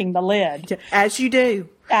locking the lid. As you do.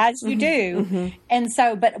 As you do. And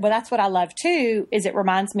so, but that's what I love too, is it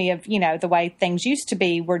reminds me of, the way things used to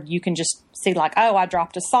be where you can just see like, oh, I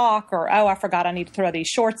dropped a sock, or, oh, I forgot I need to throw these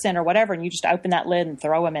shorts in or whatever. And you just open that lid and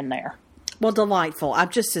throw them in there. Well, delightful. I'm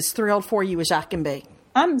just as thrilled for you as I can be.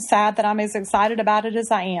 I'm sad that I'm as excited about it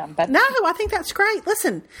as I am. But no, I think that's great.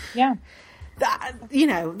 Listen. Yeah. That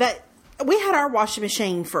we had our washing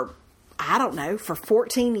machine for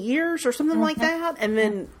 14 years or something like that. And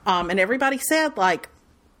then, and everybody said, like,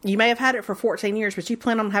 you may have had it for 14 years, but you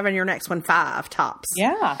plan on having your next one 5 tops.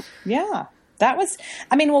 Yeah. Yeah. That was,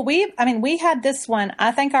 we had this one,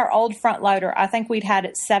 I think our old front loader, I think we'd had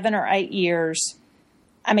it 7 or 8 years.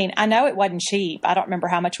 I mean, I know it wasn't cheap. I don't remember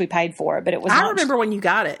how much we paid for it, but it was. I remember when you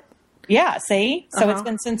got it. Yeah. See, so it's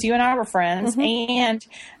been since you and I were friends, and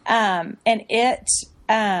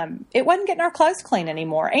it wasn't getting our clothes clean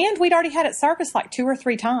anymore, and we'd already had it serviced like 2 or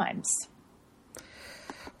 3 times.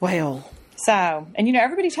 Well. So, and you know,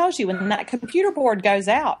 everybody tells you when that computer board goes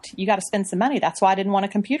out, you got to spend some money. That's why I didn't want a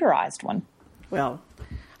computerized one. Well,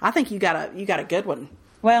 I think you got a good one.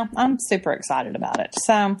 Well, I'm super excited about it.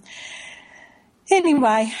 So,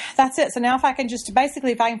 anyway, that's it. So now if I can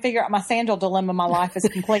figure out my sandal dilemma, my life is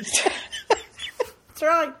complete. That's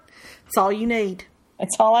right. That's all you need.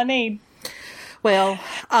 That's all I need. Well,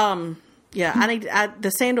 yeah, the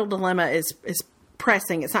sandal dilemma is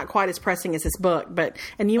pressing. It's not quite as pressing as this book, but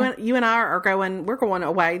you and I we're going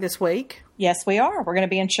away this week. Yes, we are. We're going to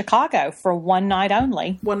be in Chicago for one night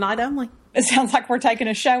only. One night only. It sounds like we're taking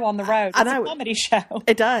a show on the road. I know. It's a comedy show.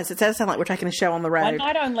 It does. It does sound like we're taking a show on the road. One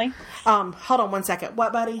night only. Hold on one second.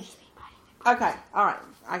 What, buddy? Okay. All right.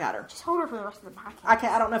 I got her. Just hold her for the rest of the podcast. Okay.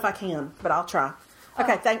 I don't know if I can, but I'll try.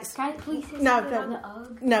 Okay. Thanks. Can I please say No, something about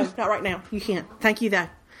the UGG? no, not right now. You can't. Thank you, though.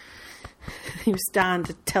 He was dying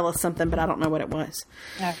to tell us something, but I don't know what it was.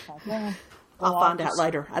 Okay. Well, I'll find out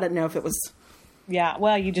later. I didn't know if it was. Yeah.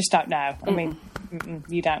 Well, you just don't know. I mean,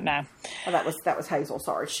 you don't know. Oh, that was Hazel.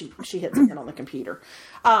 Sorry, she hit something on the computer.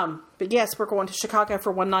 But yes, we're going to Chicago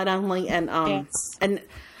for one night only, and Yes. and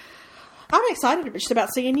I'm excited just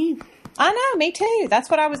about seeing you. I know. Me too.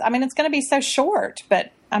 That's what I was. I mean, it's going to be so short,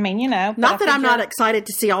 but I mean, you know. Not that I'm not excited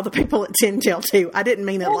to see all the people at Tyndale too. I didn't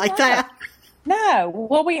mean it like that. No.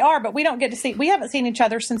 Well, we are, but we don't get to see. We haven't seen each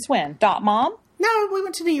other since when? Dot Mom? No, we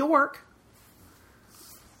went to New York.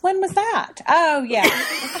 When was that? Oh, yeah.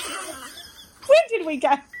 When did we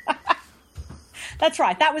go? That's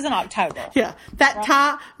right. That was in October. Yeah, that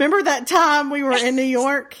time. Remember that time we were in New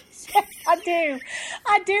York? I do.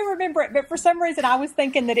 I do remember it, but for some reason I was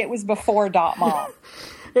thinking that it was before Dot Mom.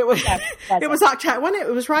 It was. No, It was October. Wasn't it?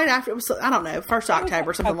 It was right after. It was. I don't know. First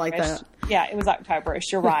October, something like that. Yeah, it was Octoberish.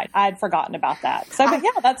 You're right. I had forgotten about that. So, but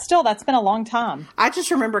yeah, that's been a long time. I just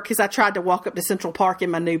remember because I tried to walk up to Central Park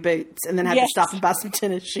in my new boots and then had to stop and buy some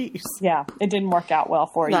tennis shoes. Yeah, it didn't work out well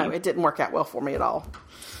for you. No, it didn't work out well for me at all.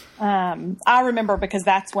 I remember because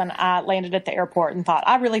that's when I landed at the airport and thought,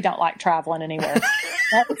 I really don't like traveling anywhere.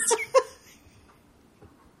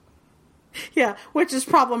 Yeah, which is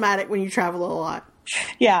problematic when you travel a lot.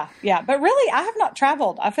 Yeah. But really, I have not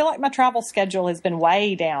traveled. I feel like my travel schedule has been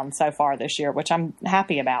way down so far this year, which I'm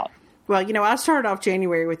happy about. Well, you know, I started off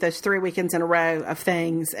January with those 3 weekends in a row of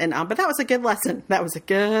things, and but that was a good lesson. That was a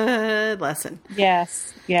good lesson.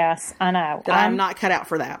 Yes, I know. I'm not cut out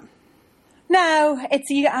for that. No, it's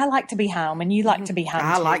you. I like to be home, and you like to be home.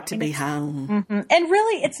 I too. like to be home. And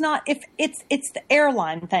really, it's not. If it's the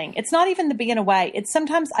airline thing. It's not even the being away. It's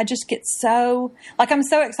sometimes I just get so I'm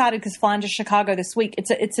so excited because flying to Chicago this week.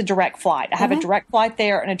 It's a direct flight. I have a direct flight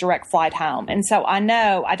there and a direct flight home, and so I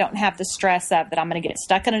know I don't have the stress of that. I'm going to get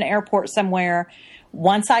stuck in an airport somewhere.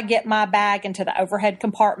 Once I get my bag into the overhead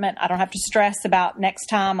compartment, I don't have to stress about next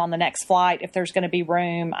time on the next flight if there's going to be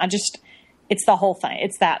room. It's the whole thing.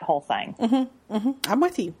 It's that whole thing. I'm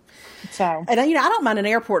with you. So, and you know, I don't mind an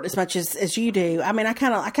airport as much as you do. I mean, I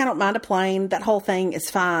kind of don't mind a plane. That whole thing is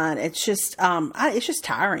fine. It's just it's just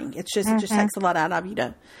tiring. It just takes a lot out of you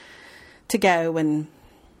to go and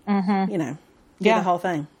you know do the whole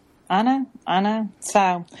thing. I know.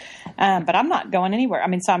 So, but I'm not going anywhere. I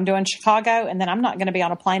mean, so I'm doing Chicago, and then I'm not going to be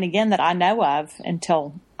on a plane again that I know of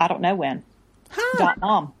until I don't know when. Dot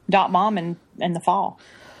mom in the fall.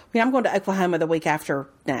 Yeah, I'm going to Oklahoma the week after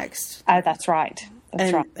next. Oh, that's right.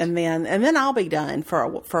 Right. And then I'll be done for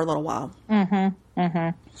a little while.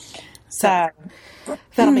 So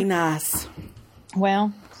that'll be nice.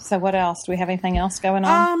 Well, so what else? Do we have anything else going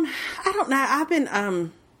on? I don't know. I've been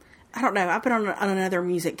I've been on another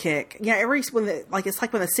music kick. Yeah, it's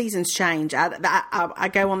like when the seasons change. I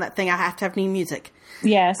go on that thing. I have to have new music.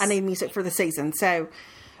 Yes, I need music for the season. So,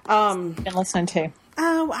 been listening to.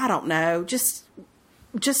 Oh, I don't know. Just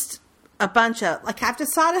a bunch of I've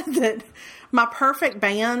decided that my perfect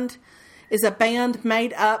band is a band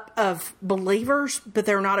made up of believers, but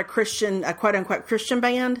they're not a quote unquote Christian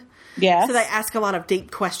band. Yes. So they ask a lot of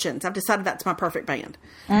deep questions. I've decided that's my perfect band.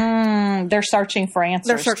 They're searching for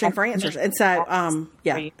answers. And so,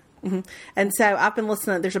 yeah. And so I've been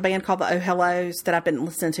listening. There's a band called the Oh Hellos that I've been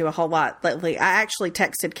listening to a whole lot lately. I actually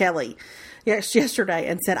texted Kelly yesterday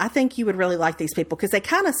and said, I think you would really like these people because they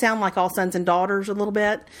kind of sound like All Sons and Daughters a little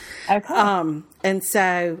bit. Okay. And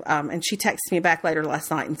so, and she texted me back later last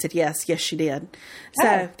night and said, yes, she did.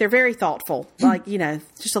 So they're very thoughtful, like,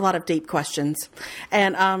 just a lot of deep questions.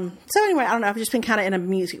 And so anyway, I don't know, I've just been kind of in a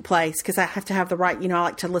music place because I have to have the right, I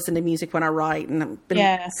like to listen to music when I write, and I've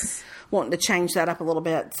been wanting to change that up a little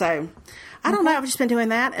bit. So I don't know, I've just been doing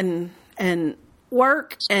that and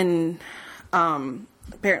work and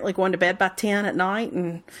apparently going to bed by 10 at night.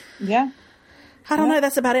 And I don't know,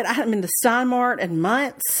 that's about it. I haven't been to Steinmart in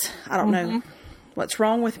months. I don't know what's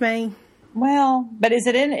wrong with me. Well, but is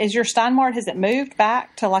your Steinmart, has it moved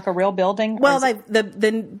back to like a real building? Well,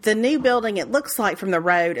 the new building, it looks like from the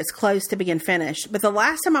road, is close to being finished. But the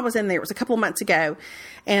last time I was in there, it was a couple of months ago,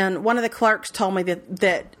 and one of the clerks told me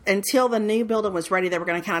that until the new building was ready, they were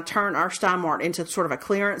going to kind of turn our Steinmart into sort of a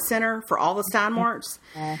clearance center for all the Steinmarts.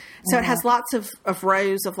 So it has lots of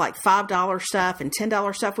rows of like $5 stuff and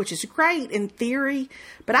 $10 stuff, which is great in theory,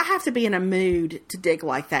 but I have to be in a mood to dig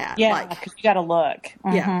like that. Yeah, because you got to look.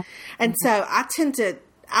 Yeah. And so I tend to,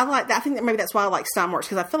 I like that. I think that maybe that's why I like Steinmart's,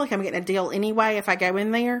 because I feel like I'm getting a deal anyway if I go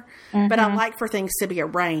in there. But I like for things to be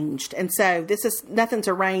arranged. And so nothing's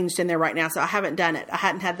arranged in there right now. So I haven't done it. I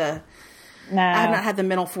have not had the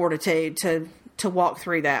mental fortitude to walk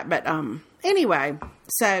through that. But anyway,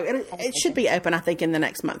 so it should be open, I think, in the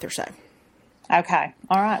next month or so. Okay.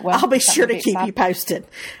 All right. Well, I'll be sure to keep you posted.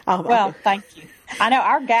 Thank you. I know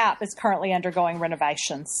our Gap is currently undergoing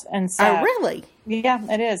renovations, and so really, yeah,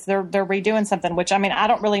 it is. They're redoing something, which I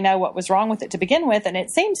don't really know what was wrong with it to begin with, and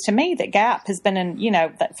it seems to me that Gap has been in,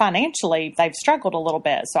 that financially they've struggled a little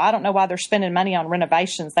bit. So I don't know why they're spending money on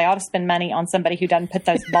renovations. They ought to spend money on somebody who doesn't put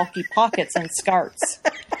those bulky pockets in skirts.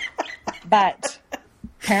 But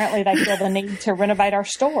apparently they feel the need to renovate our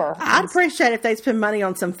store. I'd appreciate if they spend money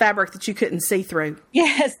on some fabric that you couldn't see through.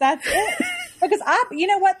 Yes, that's it. Because you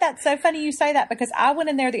know what? That's so funny you say that, because I went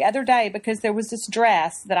in there the other day because there was this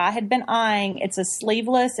dress that I had been eyeing. It's a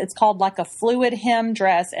sleeveless. It's called like a fluid hem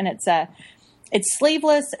dress, and it's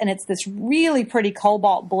sleeveless, and it's this really pretty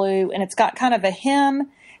cobalt blue, and it's got kind of a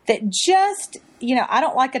hem that just, I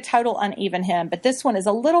don't like a total uneven hem, but this one is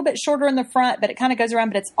a little bit shorter in the front, but it kind of goes around,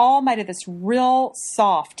 but it's all made of this real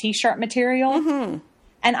soft t-shirt material.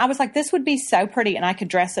 And I was like, this would be so pretty, and I could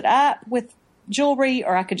dress it up with jewelry,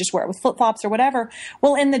 or I could just wear it with flip-flops or whatever.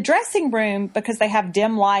 Well, in the dressing room, because they have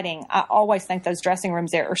dim lighting, I always think those dressing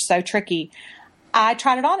rooms there are so tricky. I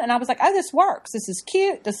tried it on and I was like, oh, this works. This is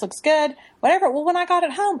cute. This looks good. Whatever. Well, when I got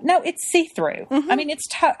it home, no, it's see-through. I mean, it's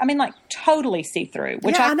totally see-through.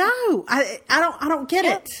 Which I know. I don't get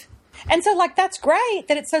it. And so, that's great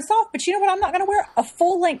that it's so soft. But you know what? I'm not going to wear a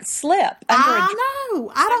full-length slip. I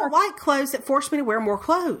know. I don't like clothes that force me to wear more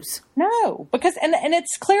clothes. No, because and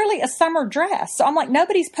it's clearly a summer dress. So I'm like,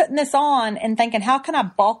 nobody's putting this on and thinking, how can I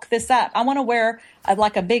bulk this up? I want to wear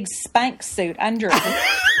a big Spanx suit under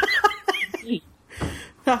it.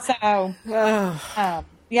 So,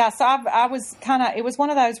 yeah. So I was it was one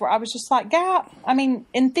of those where I was just like, Gap. I mean,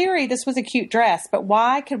 in theory, this was a cute dress, but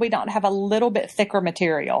why could we not have a little bit thicker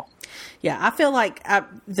material? Yeah, I feel like I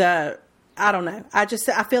don't know. I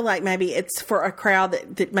feel like maybe it's for a crowd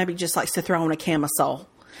that maybe just likes to throw on a camisole.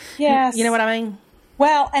 Yes. You know what I mean?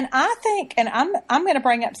 Well, and I think, and I'm going to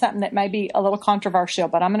bring up something that may be a little controversial,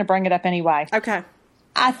 but I'm going to bring it up anyway. Okay.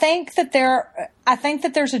 I think that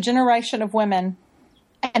there's a generation of women,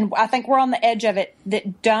 and I think we're on the edge of it,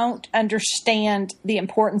 that don't understand the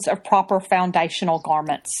importance of proper foundational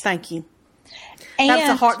garments. Thank you. And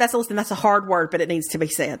that's a hard word, but it needs to be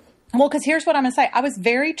said. Well, because here's what I'm going to say. I was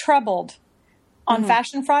very troubled. On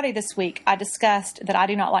Fashion Friday this week, I discussed that I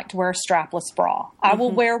do not like to wear a strapless bra. I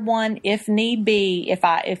will wear one if need be, if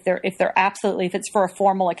it's for a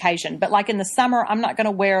formal occasion. But like in the summer, I'm not going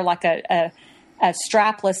to wear like a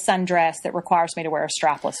strapless sundress that requires me to wear a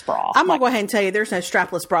strapless bra. I'm going to go ahead and tell you there's no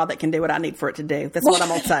strapless bra that can do what I need for it to do. That's what I'm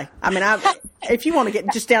going to say. I mean, if you want to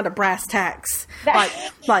get just down to brass tacks,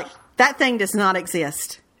 like that thing does not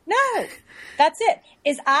exist. No, that's it.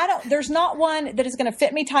 There's not one that is going to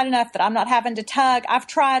fit me tight enough that I'm not having to tug. I've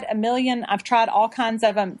tried a million. I've tried all kinds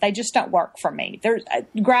of them. They just don't work for me.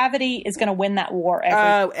 Gravity is going to win that war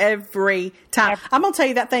every time. I'm going to tell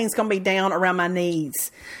you that thing's going to be down around my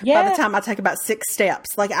knees by the time I take about 6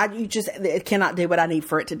 steps. Like it cannot do what I need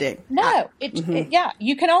for it to do. No,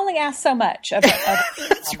 you can only ask so much of it.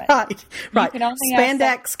 That's right. Right.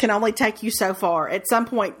 Spandex can only take you so far. At some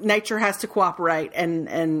point, nature has to cooperate,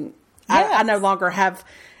 and yes. I no longer have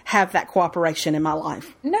that cooperation in my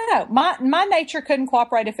life. No, my nature couldn't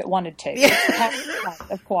cooperate if it wanted to. It's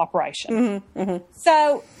of cooperation.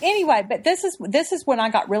 So anyway, but this is when I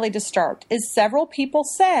got really disturbed. Is several people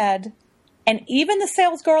said And even the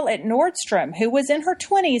sales girl at Nordstrom, who was in her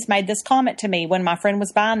 20s, made this comment to me when my friend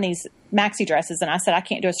was buying these maxi dresses. And I said, I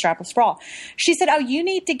can't do a strapless bra. She said, oh, you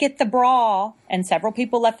need to get the bra. And several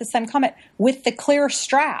people left the same comment with the clear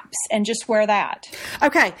straps and just wear that.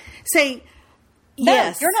 Okay. See, no,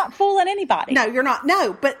 yes. You're not fooling anybody. No, you're not.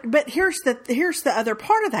 No, but here's the other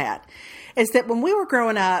part of that is that when we were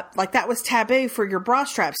growing up, like that was taboo for your bra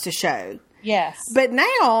straps to show. Yes. But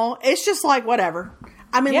now it's just like whatever.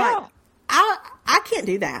 I mean, like I can't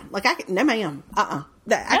do that. Like no, ma'am. I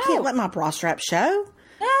can't let my bra strap show.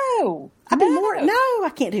 No. I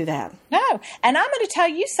can't do that. No. And I'm going to tell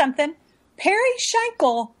you something. Perry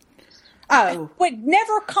Schenkel would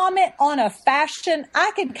never comment on a fashion.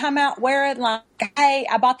 I could come out wearing like, hey,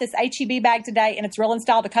 I bought this H-E-B bag today and it's real in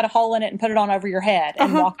style to cut a hole in it and put it on over your head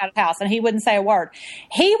and walk out of the house. And he wouldn't say a word.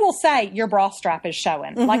 He will say your bra strap is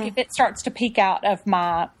showing. Like if it starts to peek out of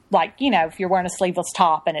my, like, you know, if you're wearing a sleeveless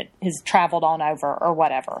top and it has traveled on over or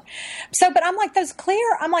whatever. So, but I'm like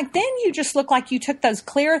then you just look like you took those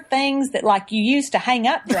clear things that like you used to hang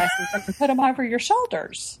up dresses and put them over your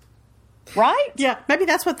shoulders. Right? Yeah, maybe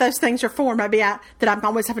that's what those things are for. Maybe that I'm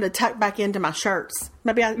always having to tuck back into my shirts.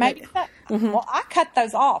 Maybe Well, I cut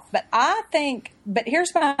those off, but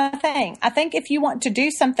here's my thing. I think if you want to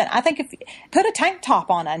do something, put a tank top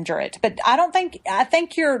on under it. But I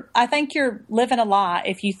think you're living a lie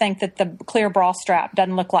if you think that the clear bra strap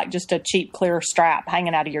doesn't look like just a cheap clear strap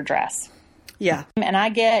hanging out of your dress. Yeah. And I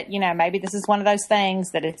get, maybe this is one of those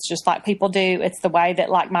things that it's just like people do. It's the way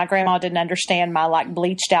that like my grandma didn't understand my like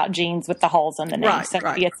bleached out jeans with the holes in the knee. Right, so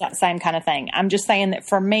right. It's that same kind of thing. I'm just saying that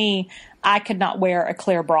for me, I could not wear a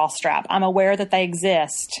clear bra strap. I'm aware that they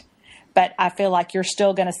exist, but I feel like you're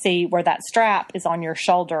still going to see where that strap is on your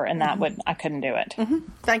shoulder, and I couldn't do it.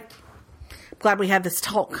 Thank you. Glad we had this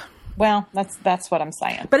talk. Well, that's what I'm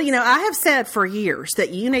saying. But, I have said for years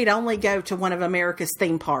that you need only go to one of America's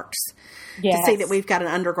theme parks to see that we've got an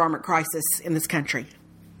undergarment crisis in this country.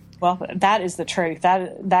 Well, that is the truth.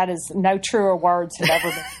 That is no truer words have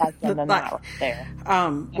ever been spoken than that right there.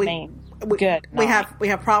 We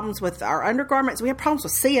have problems with our undergarments. We have problems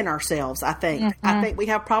with seeing ourselves, I think. I think we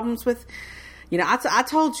have problems with, I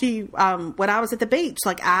told you when I was at the beach,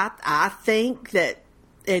 like I think that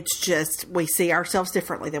it's just we see ourselves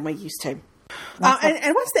differently than we used to.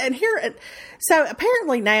 And what's that? And here, so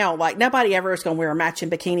apparently now, like nobody ever is going to wear a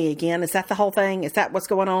matching bikini again. Is that the whole thing? Is that what's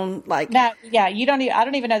going on? Like, no, yeah, I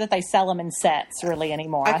don't even know that they sell them in sets really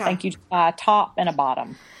anymore. Okay. I think you buy a top and a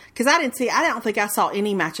bottom. Because I don't think I saw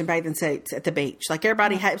any matching bathing suits at the beach. Like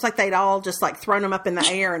everybody had, it was like they'd all just like thrown them up in the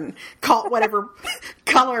air and caught whatever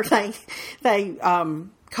color they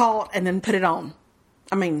caught and then put it on.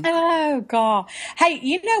 I mean, oh God! Hey,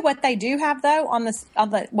 you know what they do have though on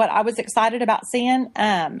the what I was excited about seeing,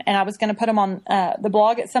 and I was going to put them on the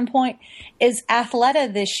blog at some point. Is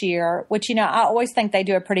Athleta this year? Which I always think they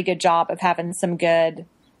do a pretty good job of having some good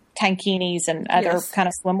tankinis and other kind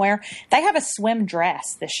of swimwear. They have a swim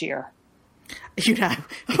dress this year.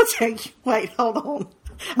 I'll tell you. Wait, hold on.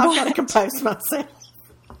 I've got to compose myself.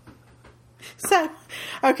 So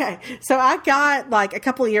I got like a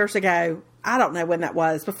couple of years ago. I don't know when that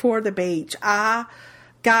was, before the beach. I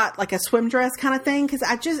got like a swim dress kind of thing because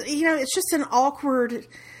I just, it's just an awkward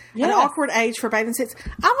age for bathing suits.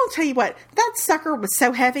 I'm going to tell you what, that sucker was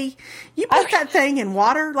so heavy. You put that thing in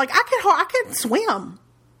water, like I couldn't swim.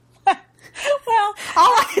 Well,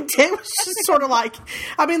 all I could do was just sort of like,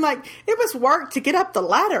 it was work to get up the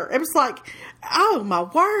ladder. It was like, oh my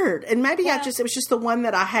word. And maybe it was just the one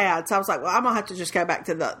that I had. So I was like, well, I'm going to have to just go back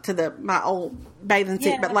to my old bathing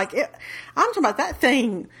suit. But I'm talking about that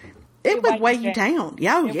thing. It would weigh you down.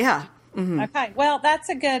 Yeah. Mm-hmm. Okay, well,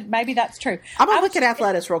 maybe that's true. I'm going to look at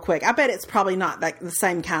Athleta's real quick. I bet it's probably not like the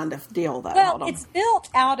same kind of deal, though. Well, it's built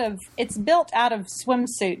out of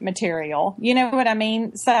swimsuit material. You know what I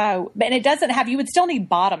mean? So, and it doesn't have, you would still need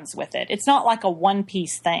bottoms with it. It's not like a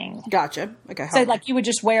one-piece thing. Gotcha. Okay. So, like, you would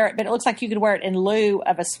just wear it, but it looks like you could wear it in lieu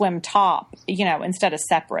of a swim top, instead of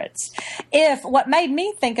separates. What made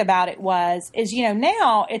me think about it is,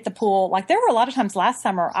 now at the pool, like, there were a lot of times last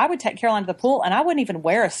summer, I would take Caroline to the pool, and I wouldn't even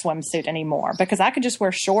wear a swimsuit anymore because I could just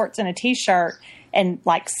wear shorts and a t-shirt and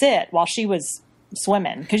like sit while she was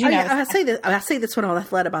swimming. Because I see this one on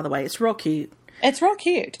Athleta, by the way. It's real cute. It's real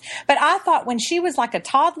cute. But I thought when she was like a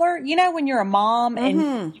toddler, when you're a mom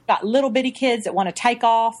and you've got little bitty kids that want to take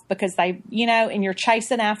off because they, and you're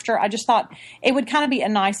chasing after, I just thought it would kind of be a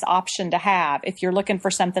nice option to have if you're looking for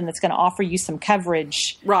something that's going to offer you some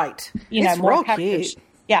coverage. Right. It's more real coverage. Cute.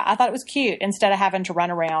 Yeah, I thought it was cute instead of having to run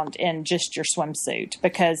around in just your swimsuit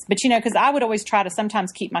because I would always try to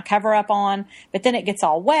sometimes keep my cover up on, but then it gets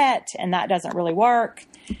all wet and that doesn't really work.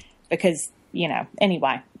 because,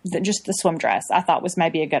 anyway, just the swim dress I thought was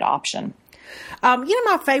maybe a good option.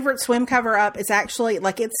 My favorite swim cover up is actually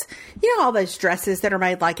it's, all those dresses that are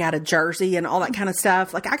made like out of jersey and all that kind of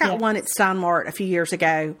stuff. Like I got one at Steinmart a few years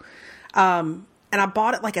ago. And I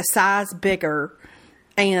bought it like a size bigger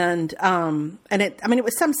and it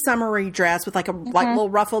was some summery dress with like little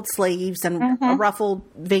ruffled sleeves and a ruffled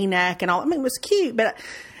V-neck and all. I mean, it was cute, but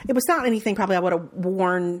it was not anything probably I would have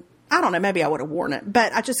worn. I don't know. Maybe I would have worn it,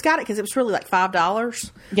 but I just got it because it was really like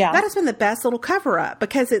 $5. Yeah, that has been the best little cover up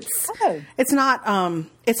because it's not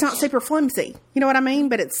super flimsy. You know what I mean?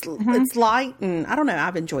 But it's light and I don't know.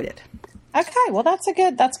 I've enjoyed it. Okay, well that's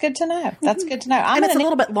good to know. That's good to know. And it's a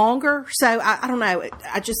little bit longer, so I don't know.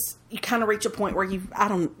 You kind of reach a point where you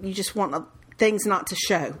just want things not to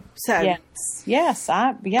show. So yes,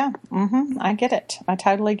 I get it. I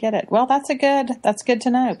totally get it. Well, that's good to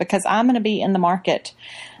know because I'm going to be in the market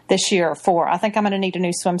this year I think I'm going to need a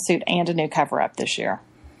new swimsuit and a new cover up this year.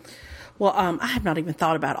 Well, I have not even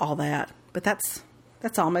thought about all that, but that's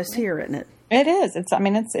almost here, isn't it? It is.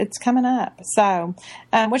 It's coming up. So,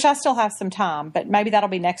 which I still have some time, but maybe that'll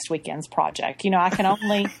be next weekend's project. I can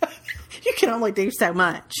only you can only do so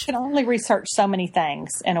much. You can only research so many things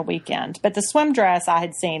in a weekend. But the swim dress I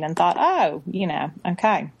had seen and thought,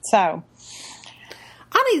 okay. So,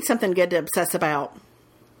 I need something good to obsess about.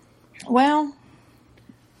 Well,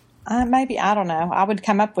 maybe I don't know. I would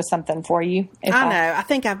come up with something for you. I know. I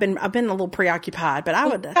think I've been a little preoccupied, but I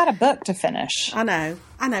would. Got a book to finish. I know.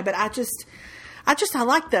 But I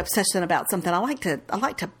like the obsession about something. I like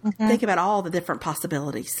to think about all the different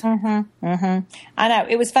possibilities. I know.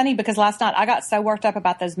 It was funny because last night I got so worked up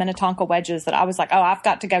about those Minnetonka wedges that I was like, oh, I've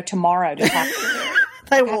got to go tomorrow to talk.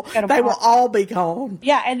 They will all be gone.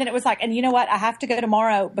 Yeah, and then it was like, and you know what? I have to go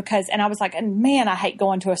tomorrow and I was like, and man, I hate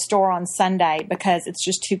going to a store on Sunday because it's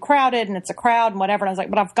just too crowded and it's a crowd and whatever. And I was like,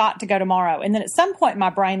 but I've got to go tomorrow. And then at some point my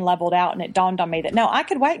brain leveled out and it dawned on me that no, I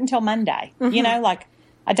could wait until Monday.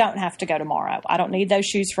 I don't have to go tomorrow. I don't need those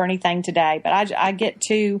shoes for anything today. But I get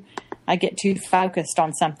too focused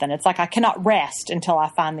on something. It's like I cannot rest until I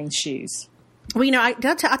find these shoes. Well, I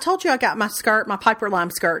told you I got my skirt, my Piper Lime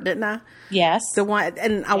skirt, didn't I? Yes. The one,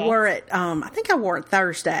 and I wore it, I think I wore it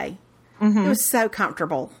Thursday. It was so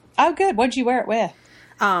comfortable. Oh, good. What'd you wear it with?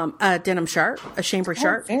 A denim shirt, a chambray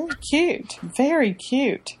shirt. Very cute. Very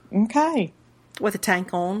cute. Okay. With a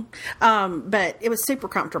tank on. But it was super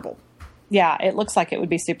comfortable. Yeah, it looks like it would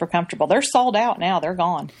be super comfortable. They're sold out now. They're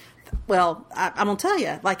gone. Well, I'm going to tell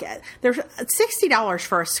you, there's $60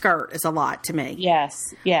 for a skirt is a lot to me.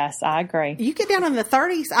 Yes, I agree. You get down in the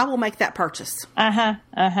 30s, I will make that purchase. Yeah,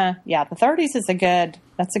 the 30s is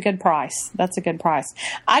that's a good price. That's a good price.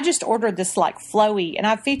 I just ordered this flowy, and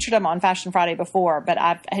I've featured them on Fashion Friday before, but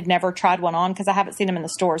I had never tried one on because I haven't seen them in the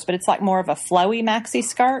stores, but it's more of a flowy maxi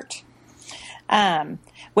skirt.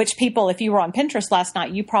 Which people, if you were on Pinterest last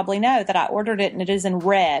night, you probably know that I ordered it and it is in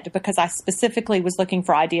red because I specifically was looking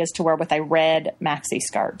for ideas to wear with a red maxi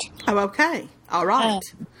skirt. Oh, okay. All right.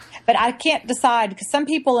 But I can't decide because some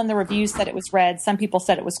people in the reviews said it was red. Some people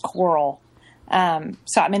said it was coral.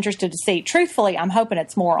 So I'm interested to see. Truthfully, I'm hoping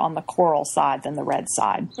it's more on the coral side than the red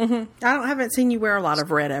side. Mm-hmm. I haven't seen you wear a lot of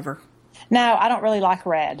red ever. No, I don't really like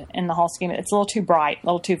red in the whole scheme. It's a little too bright, a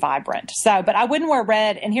little too vibrant. So, but I wouldn't wear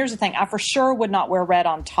red. And here's the thing. I for sure would not wear red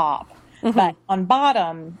on top. But on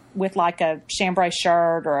bottom with a chambray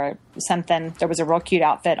shirt or something, there was a real cute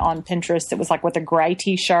outfit on Pinterest. It was with a gray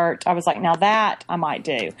t-shirt. I was like, now that I might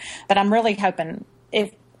do. But I'm really hoping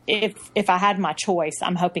if I had my choice,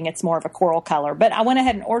 I'm hoping it's more of a coral color. But I went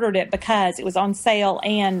ahead and ordered it because it was on sale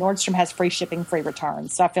and Nordstrom has free shipping, free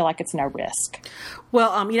returns. So I feel like it's no risk.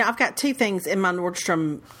 Well, I've got two things in my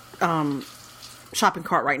Nordstrom shopping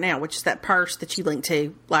cart right now, which is that purse that you linked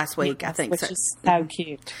to last week, I think. Which is so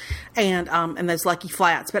cute. And those Lucky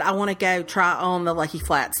Flats. But I want to go try on the Lucky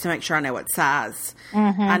Flats to make sure I know what size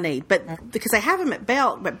I need. But because they have them at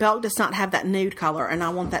Belk, but Belk does not have that nude color, and I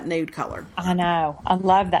want that nude color. I know. I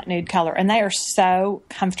love that nude color. And they are so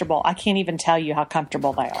comfortable. I can't even tell you how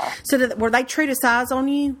comfortable they are. So were they true to size on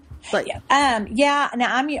you? Yeah.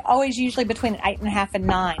 Now I'm always usually between an 8.5 and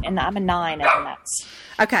 9, and I'm a 9 in nuts.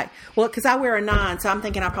 Okay. Well, because I wear a 9, so I'm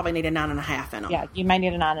thinking I probably need a 9.5 in them. Yeah, you may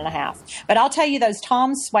need a 9.5. But I'll tell you, those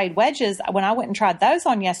Tom's suede wedges, when I went and tried those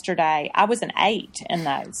on yesterday, I was an 8 in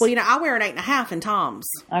those. Well, I wear an 8.5 in Tom's.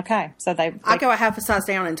 Okay. So I go a half a size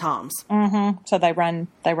down in Tom's. So they run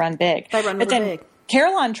big. They run really big.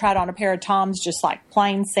 Caroline tried on a pair of Tom's, just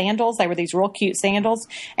plain sandals. They were these real cute sandals.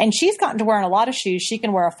 And she's gotten to wearing a lot of shoes. She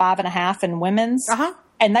can wear a 5.5 in women's.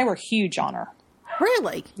 And they were huge on her.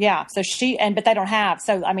 Really? Yeah. So but they don't have,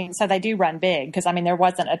 so they do run big because, there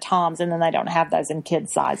wasn't a Tom's and then they don't have those in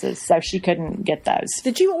kids sizes. So she couldn't get those.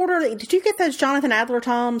 Did you get those Jonathan Adler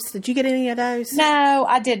Toms? Did you get any of those? No,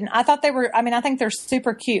 I didn't. I thought they were, I think they're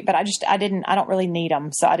super cute, but I don't really need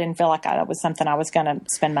them. So I didn't feel like that was something I was going to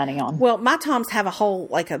spend money on. Well, my Toms have a hole,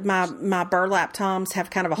 my burlap Toms have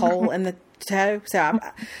kind of a hole in the toe.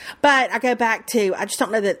 But I go back to, I just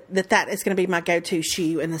don't know that is going to be my go-to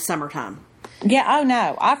shoe in the summertime. Yeah. Oh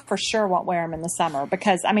no, I for sure won't wear them in the summer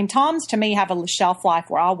because Toms to me have a shelf life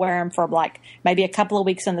where I'll wear them for maybe a couple of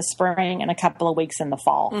weeks in the spring and a couple of weeks in the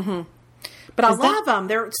fall. Mm-hmm. But I love them.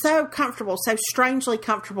 They're so comfortable, so strangely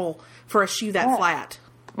comfortable for a shoe that flat.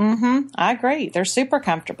 Mm-hmm. I agree. They're super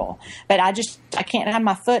comfortable, but I can't have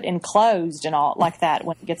my foot enclosed and all like that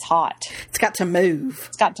when it gets hot. It's got to move.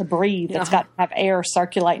 It's got to breathe. It's got to have air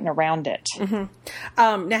circulating around it.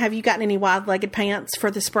 Mm-hmm. Now, have you gotten any wide-legged pants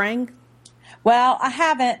for the spring? Well, I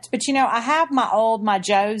haven't, but I have my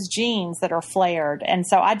Joe's jeans that are flared. And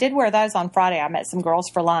so I did wear those on Friday. I met some girls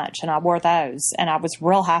for lunch and I wore those and I was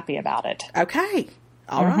real happy about it. Okay.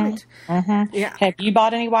 All right. Mm-hmm. Yeah. Have you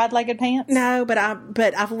bought any wide-legged pants? No, but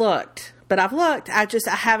I've looked.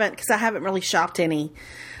 I haven't, because I haven't really shopped any.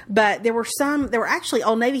 But there were actually,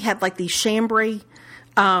 Old Navy had these chambray.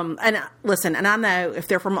 And listen, and I know if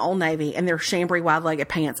they're from Old Navy and they're chambray wide-legged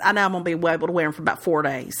pants, I know I'm going to be able to wear them for about 4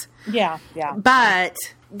 days. Yeah, yeah. But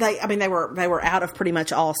they were out of pretty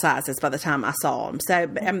much all sizes by the time I saw them. So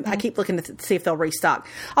I keep looking to see if they'll restock.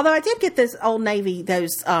 Although I did get this Old Navy,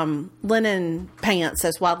 those linen pants,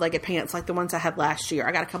 those wide-legged pants, like the ones I had last year.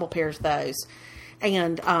 I got a couple pairs of those,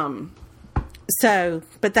 and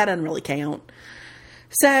but that doesn't really count.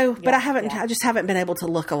 So, but I just haven't been able to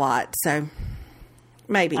look a lot. So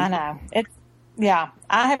maybe I know it's. Yeah,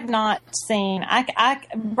 I have not seen. I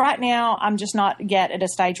right now. I'm just not yet at a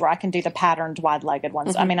stage where I can do the patterned wide-legged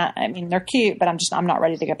ones. Mm-hmm. I mean, they're cute, but I'm not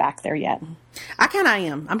ready to go back there yet. I kind of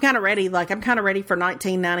am. I'm kind of ready. I'm kind of ready for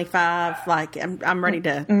 1995. I'm ready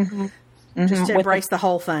to just to embrace the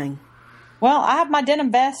whole thing. Well, I have my denim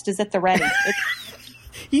vest is at the ready.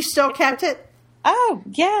 You still kept it? Oh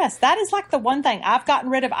yes, that is the one thing I've gotten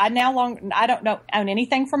rid of. I don't own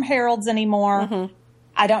anything from Harold's anymore. Mm-hmm.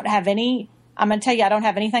 I don't have any. I'm going to tell you, I don't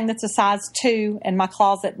have anything that's a size 2 in my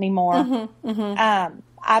closet anymore. Mm-hmm, mm-hmm.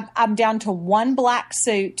 I'm down to one black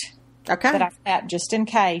suit that I've got just in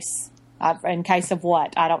case. In case of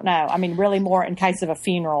what? I don't know. I mean, really more in case of a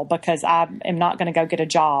funeral because I am not going to go get a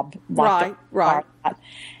job. Right.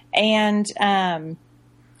 And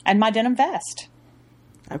my denim vest.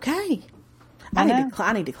 Okay.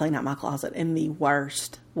 I need to clean out my closet in the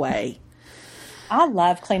worst way. I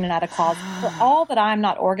love cleaning out a closet. For all that I'm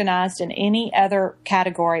not organized in any other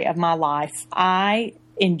category of my life, I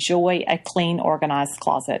enjoy a clean, organized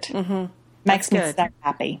closet. Mm-hmm. Makes me so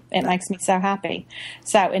happy. It makes me so happy.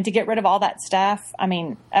 So, and to get rid of all that stuff,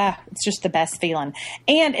 it's just the best feeling.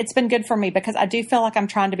 And it's been good for me because I do feel like I'm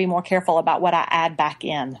trying to be more careful about what I add back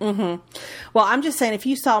in. Mm-hmm. Well, I'm just saying, if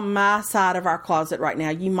you saw my side of our closet right now,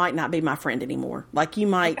 you might not be my friend anymore.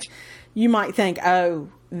 You might think, oh,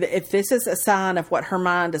 if this is a sign of what her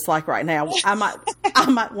mind is like right now, I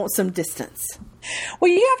might want some distance. Well,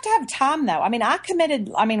 you have to have time, though. I committed,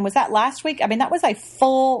 was that last week? That was a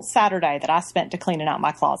full Saturday that I spent to cleaning out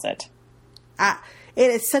my closet.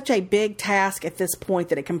 It is such a big task at this point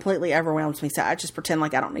that it completely overwhelms me. So I just pretend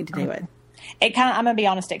like I don't need to do it. I'm going to be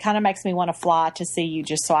honest, it kind of makes me want to fly to see you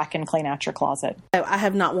just so I can clean out your closet. So I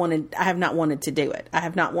have not wanted to do it. I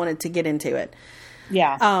have not wanted to get into it.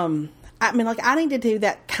 Yeah. I need to do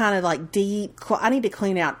that kind of deep. I need to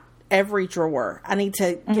clean out every drawer. I need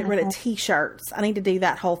to get rid of T-shirts. I need to do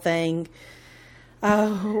that whole thing.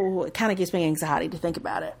 Oh, it kind of gives me anxiety to think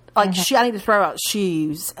about it. I need to throw out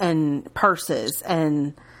shoes and purses,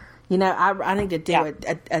 and I need to do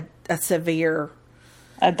a severe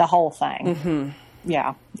the whole thing. Mm-hmm.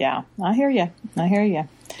 Yeah. I hear you.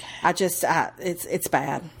 I just, it's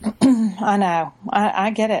bad. I know.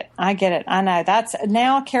 I get it. I know. That's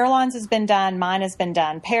now Caroline's has been done. Mine has been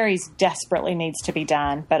done. Perry's desperately needs to be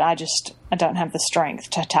done, but I don't have the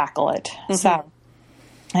strength to tackle it. Mm-hmm. So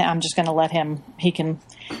I'm just going to let him, he can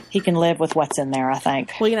live with what's in there, I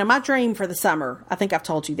think. Well, my dream for the summer, I think I've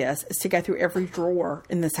told you this, is to go through every drawer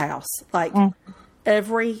in this house,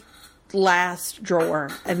 every last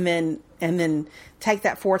drawer, and then take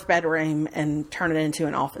that fourth bedroom and turn it into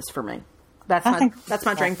an office for me. That's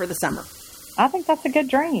my dream for the summer. I think that's a good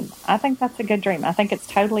dream. I think it's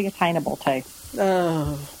totally attainable too.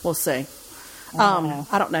 We'll see.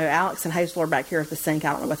 I don't know. Alex and Hazel are back here at the sink.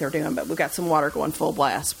 I don't know what they're doing, but we've got some water going full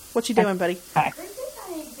blast. What you doing, buddy? Okay.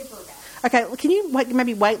 Okay, well, can you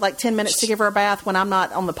maybe wait like 10 minutes to give her a bath when I'm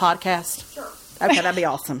not on the podcast? Sure. Okay, that'd be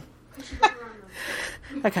awesome.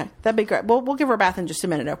 Okay, that'd be great. We'll give her a bath in just a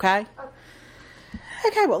minute, okay?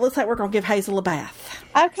 Okay, well, it looks like we're going to give Hazel a bath.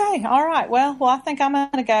 Okay, all right. Well, I think I'm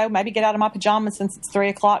going to go maybe get out of my pajamas since it's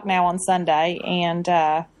 3:00 now on Sunday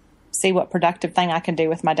and see what productive thing I can do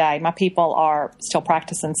with my day. My people are still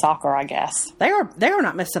practicing soccer, I guess. They are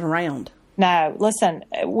not messing around. No, listen,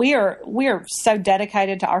 we are so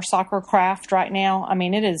dedicated to our soccer craft right now. I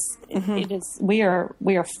mean, it is we are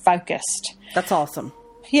focused. That's awesome.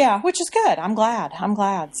 Yeah, which is good. I'm glad.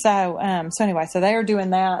 So anyway, so they are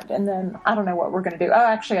doing that, and then I don't know what we're going to do. Oh,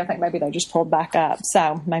 actually, I think maybe they just pulled back up,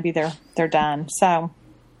 so maybe they're done. So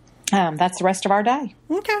that's the rest of our day.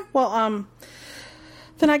 Okay. Well,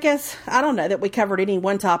 then I guess I don't know that we covered any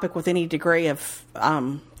one topic with any degree of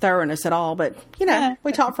thoroughness at all, but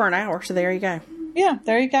we talked for an hour, so there you go. Yeah,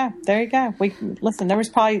 there you go. Listen. There was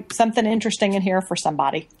probably something interesting in here for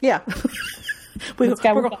somebody. Yeah. We're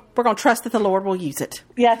going to trust that the Lord will use it.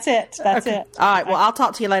 Yeah, that's it. That's it. All right. Well, I'll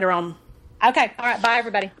talk to you later on. Okay. All right. Bye,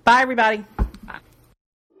 everybody. Bye, everybody.